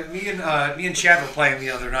building. Me and Chad were playing the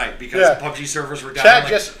other night because PUBG servers were down.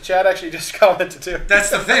 Chad actually just commented too. That's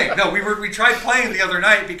the thing. No, we tried playing the other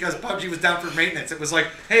night because PUBG was down for maintenance. It was like,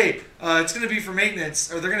 hey, it's going to be for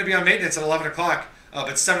maintenance, or they're going to be on maintenance at 11 o'clock.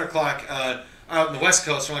 But 7 o'clock out in the West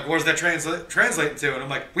Coast. We're like, what does that translate to? And I'm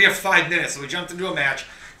like, we have 5 minutes. So we jumped into a match,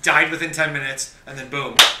 died within 10 minutes, and then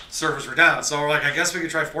boom, servers were down. So we're like, I guess we could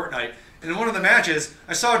try Fortnite. And in one of the matches,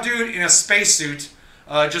 I saw a dude in a spacesuit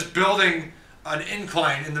just building an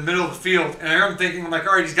incline in the middle of the field. And I heard him thinking, I'm like,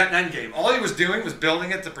 all right, he's got an end game. All he was doing was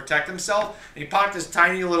building it to protect himself. And he popped his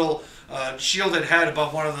tiny little shielded head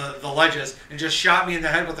above one of the ledges and just shot me in the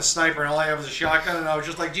head with a sniper. And all I had was a shotgun. And I was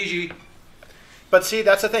just like, GG. But see,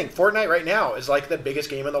 that's the thing. Fortnite right now is like the biggest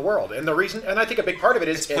game in the world, and the reason, and I think a big part of it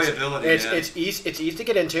is playability. It's easy to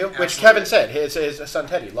get into, which Kevin said. His son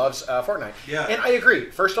Teddy loves Fortnite. Yeah. And I agree.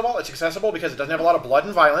 First of all, it's accessible because it doesn't have a lot of blood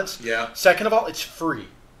and violence. Yeah. Second of all, it's free.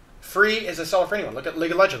 Free is a seller for anyone. Look at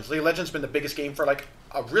League of Legends. League of Legends has been the biggest game for like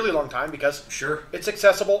a really long time because it's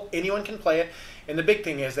accessible. Anyone can play it. And the big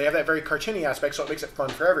thing is they have that very cartoony aspect, so it makes it fun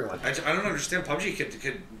for everyone. I don't understand. PUBG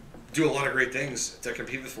could do a lot of great things to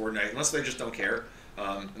compete with Fortnite, unless they just don't care.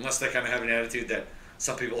 Unless they kind of have an attitude that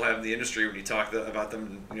some people have in the industry when you talk about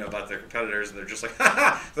them, about their competitors, and they're just like,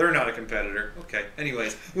 they're not a competitor. Okay.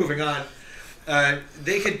 Anyways, moving on.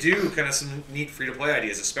 They could do kind of some neat free-to-play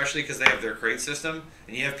ideas, especially because they have their crate system,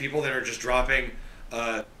 and you have people that are just dropping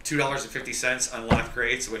 $2.50 on locked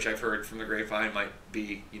crates, which I've heard from the grapevine might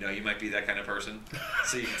be, you might be that kind of person.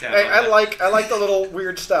 So you can tap I like the little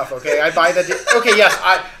weird stuff. Okay, I buy the. Okay, yes,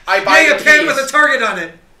 I buy the a pen with a target on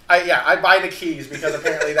it. I buy the keys because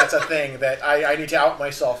apparently that's a thing that I need to out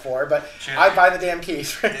myself for. But Shannon, I buy the damn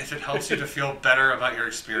keys. If it helps you to feel better about your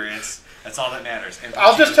experience, that's all that matters. And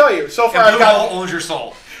I'll just tell you. So far, owns your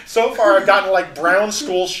soul. So far, I've gotten like brown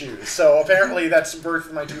school shoes. So apparently, that's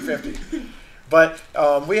worth my $250. But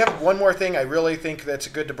we have one more thing I really think that's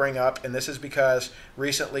good to bring up, and this is because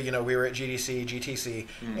recently, we were at GTC,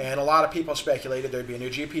 and a lot of people speculated there'd be a new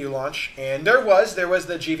GPU launch, and there was the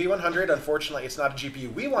GV100. Unfortunately, it's not a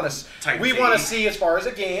GPU we want to see as far as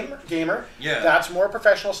a gamer. Yeah, that's more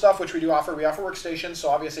professional stuff, which we do offer. We offer workstations, so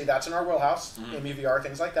obviously that's in our wheelhouse, MUVR,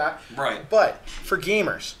 things like that. Right. But for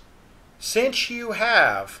gamers, since you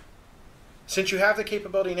have the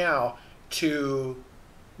capability now to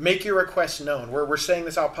make your requests known. We're saying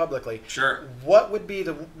this out publicly. Sure. What would be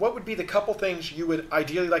the couple things you would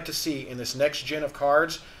ideally like to see in this next gen of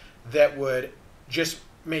cards that would just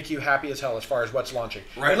make you happy as hell as far as what's launching?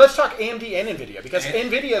 Right. And let's talk AMD and NVIDIA, because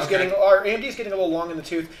NVIDIA is AMD is getting a little long in the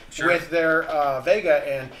tooth with their Vega,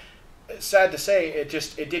 and sad to say, it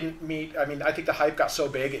didn't meet. I mean, I think the hype got so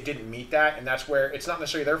big it didn't meet that, and that's where it's not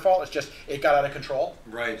necessarily their fault. It's just it got out of control.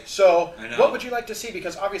 Right. So, what would you like to see?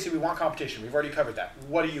 Because obviously we want competition. We've already covered that.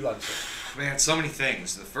 What do you love to see? Man, so many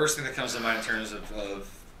things. The first thing that comes to mind in terms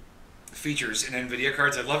of features in NVIDIA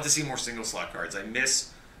cards, I'd love to see more single slot cards. I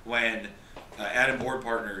miss when Adam Board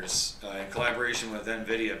Partners, in collaboration with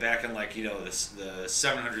NVIDIA, back in the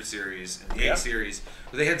 700 series and the 8 series,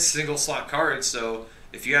 where they had single slot cards. So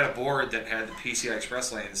if you had a board that had the PCI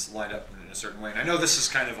Express lanes lined up in a certain way, and I know this is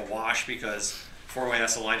kind of a wash because 4-way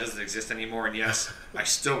SLI doesn't exist anymore, and yes, I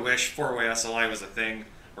still wish 4-way SLI was a thing,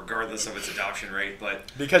 regardless of its adoption rate,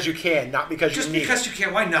 but... Because you can, not because you need it. Just because you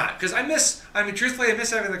can, why not? Because truthfully, I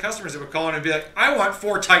miss having the customers that would call in and be like, I want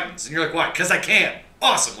 4 Titans, and you're like, why? Because I can.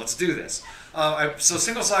 Awesome, let's do this. So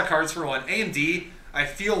single slot cards for one. AMD, I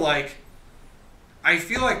feel like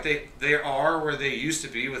they are where they used to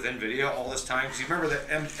be with NVIDIA all this time. Because you remember that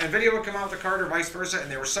NVIDIA would come out with a card or vice versa,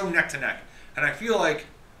 and they were so neck to neck. And I feel like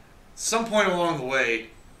some point along the way,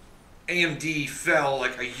 AMD fell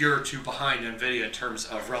like a year or two behind NVIDIA in terms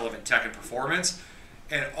of relevant tech and performance.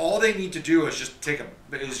 And all they need to do is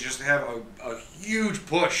just have a huge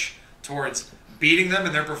push towards beating them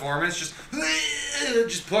in their performance. Just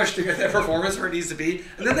push to get that performance where it needs to be,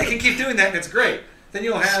 and then they can keep doing that, and it's great. Then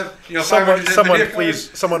you'll have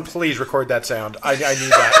someone please record that sound. I need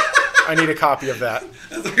that. I need a copy of that.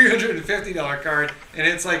 A $350 card, and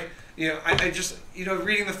it's like I just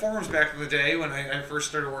reading the forums back in the day when I first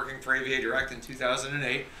started working for AVADirect in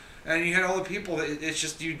 2008, and you had all the people that it's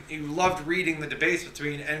just you loved reading the debates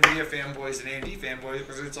between NVIDIA fanboys and AMD fanboys,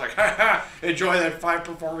 because it's like, enjoy that 5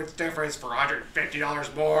 performance difference for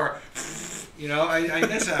 $150 more. I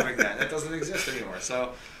miss having that. That doesn't exist anymore.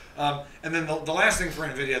 So. And then the last thing for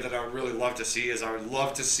NVIDIA that I would really love to see is I would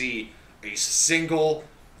love to see a single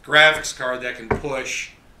graphics card that can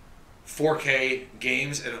push 4K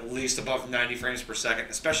games at least above 90 frames per second,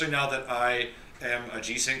 especially now that I am a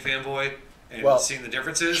G-Sync fanboy and seeing the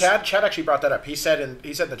differences. Chad actually brought that up. He said in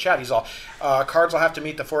the chat, he's all, cards will have to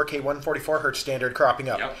meet the 4K 144 hertz standard cropping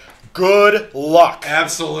up. Yep. Good luck.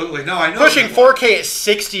 Absolutely. No, I know. Pushing 4K at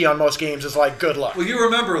 60 on most games is like good luck. Well, you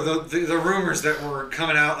remember the rumors that were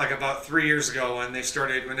coming out like about 3 years ago when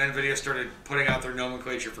NVIDIA started putting out their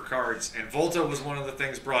nomenclature for cards, and Volta was one of the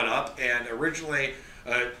things brought up, and originally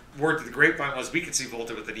word to the grapevine was we could see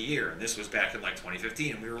Volta within a year, and this was back in like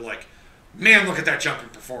 2015, and we were like, man, look at that jump in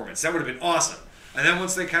performance. That would have been awesome. And then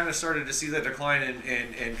once they kind of started to see the decline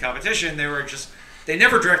in competition, they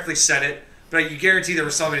never directly said it, but you guarantee there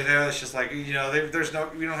was somebody there that's just like, there's no,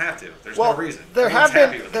 we don't have to. There's no reason. There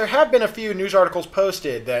have been a few news articles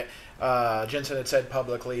posted that Jensen had said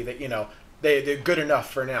publicly that they're good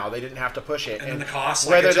enough for now. They didn't have to push it. And the cost,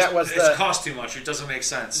 it cost too much. It doesn't make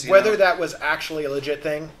sense. Whether that was actually a legit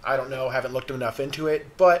thing, I don't know. Haven't looked enough into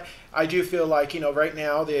it, but I do feel like right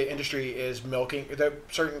now the industry is milking.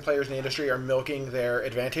 Certain players in the industry are milking their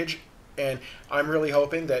advantage. And I'm really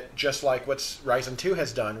hoping that just like what Ryzen 2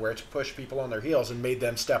 has done, where it's pushed people on their heels and made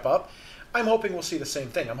them step up, I'm hoping we'll see the same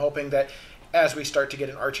thing. I'm hoping that as we start to get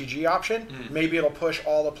an RTG option, maybe it'll push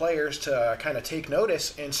all the players to kind of take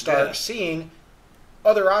notice and start seeing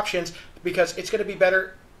other options, because it's going to be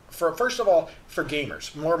better for, first of all, for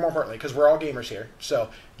gamers, more importantly, because we're all gamers here. So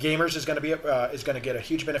gamers is going to get a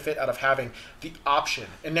huge benefit out of having the option.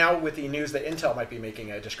 And now with the news that Intel might be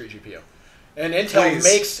making a discrete GPU. And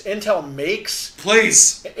Intel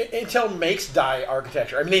makes die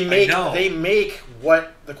architecture. I mean, they make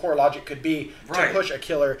what the core logic could be to push a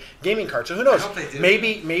killer gaming card. So who knows?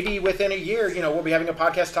 Maybe within a year, we'll be having a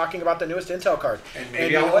podcast talking about the newest Intel card. And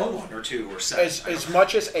maybe I'll own one or two or seven. As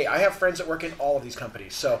much as I have friends that work in all of these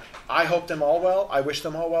companies, so I hope them all well. I wish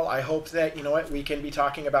them all well. I hope that we can be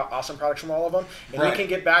talking about awesome products from all of them, and we can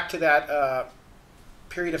get back to that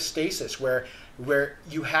period of stasis where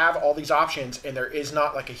you have all these options and there is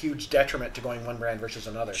not like a huge detriment to going one brand versus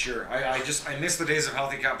another. Sure. I miss the days of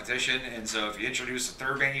healthy competition, and so if you introduce a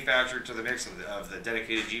third manufacturer to the mix of the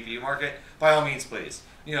dedicated GPU market, by all means, please.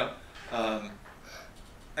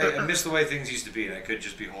 I miss the way things used to be, and I could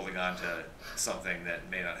just be holding on to something that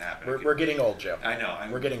may not happen. We're getting old, Joe. I know.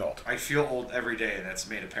 We're getting old. I feel old every day, and that's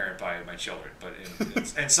made apparent by my children. But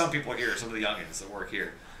and some people here, some of the youngins that work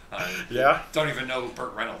here, don't even know who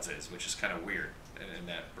Burt Reynolds is, which is kind of weird in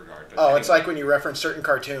that regard. But anyway. It's like when you reference certain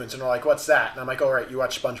cartoons, and they're like, "What's that?" And I'm like, "Oh, right, you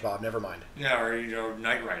watch SpongeBob. Never mind." Yeah, or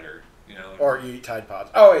Knight Rider. Or you eat Tide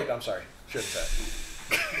Pods. Oh wait, I'm sorry. Should have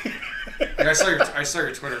said. I saw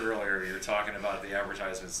your Twitter earlier. You were talking about the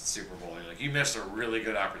advertisements at Super Bowl. You're like, you missed a really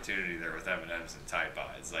good opportunity there with M&M's and Tide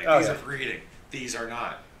Pods. Like these are for eating. These are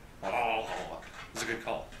not. Oh, it was a good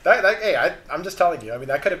call. I'm just telling you. I mean,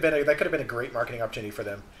 that could have been a great marketing opportunity for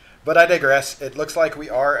them. But I digress. It looks like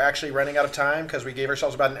we are actually running out of time because we gave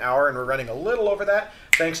ourselves about an hour and we're running a little over that.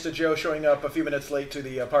 Thanks to Joe showing up a few minutes late to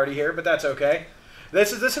the party here, but that's okay.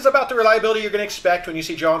 This is about the reliability you're going to expect when you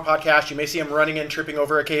see Joe on podcast. You may see him running and tripping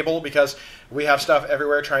over a cable because we have stuff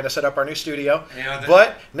everywhere trying to set up our new studio.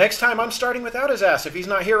 But next time I'm starting without his ass if he's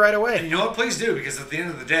not here right away. And you know what? Please do, because at the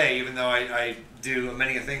end of the day, even though I do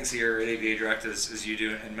many things here at AVADirect as you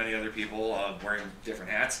do and many other people wearing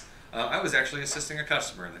different hats, I was actually assisting a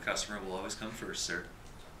customer, and the customer will always come first, sir.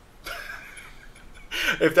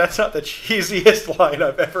 If that's not the cheesiest line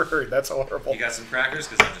I've ever heard, that's horrible. You got some crackers?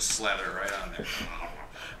 Because I'll just slather it right on there.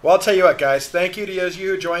 Well, I'll tell you what, guys. Thank you to those of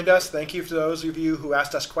you who joined us. Thank you to those of you who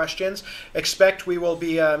asked us questions. Expect we will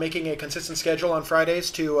be making a consistent schedule on Fridays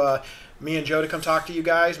to me and Joe to come talk to you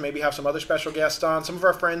guys. Maybe have some other special guests on. Some of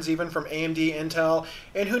our friends even from AMD, Intel,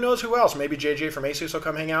 and who knows who else. Maybe JJ from ASUS will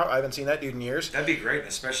come hang out. I haven't seen that dude in years. That'd be great,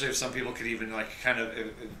 especially if some people could even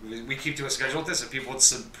we keep to a schedule with this. If people would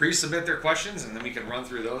pre-submit their questions, and then we can run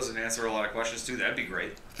through those and answer a lot of questions too. That'd be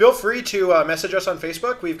great. Feel free to message us on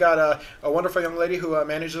Facebook. We've got a wonderful young lady who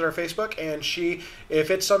manages our Facebook, and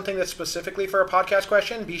if it's something that's specifically for a podcast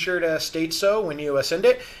question, be sure to state so when you send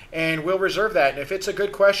it, and we'll reserve that. And if it's a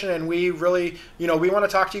good question and we really, we want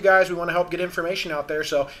to talk to you guys, we want to help get information out there.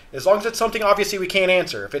 So as long as it's something obviously we can't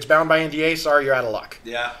answer, if it's bound by NDA, sorry, you're out of luck.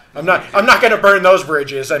 Yeah. I'm not going to burn those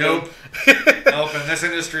bridges. Nope. Nope. In this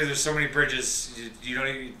industry, there's so many bridges. You don't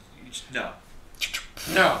even.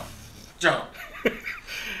 No. Don't.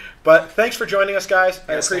 But thanks for joining us, guys.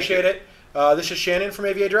 I appreciate it. This is Shannon from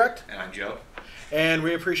AVADirect. And I'm Joe. And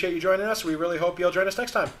we appreciate you joining us. We really hope you'll join us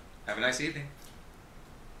next time. Have a nice evening.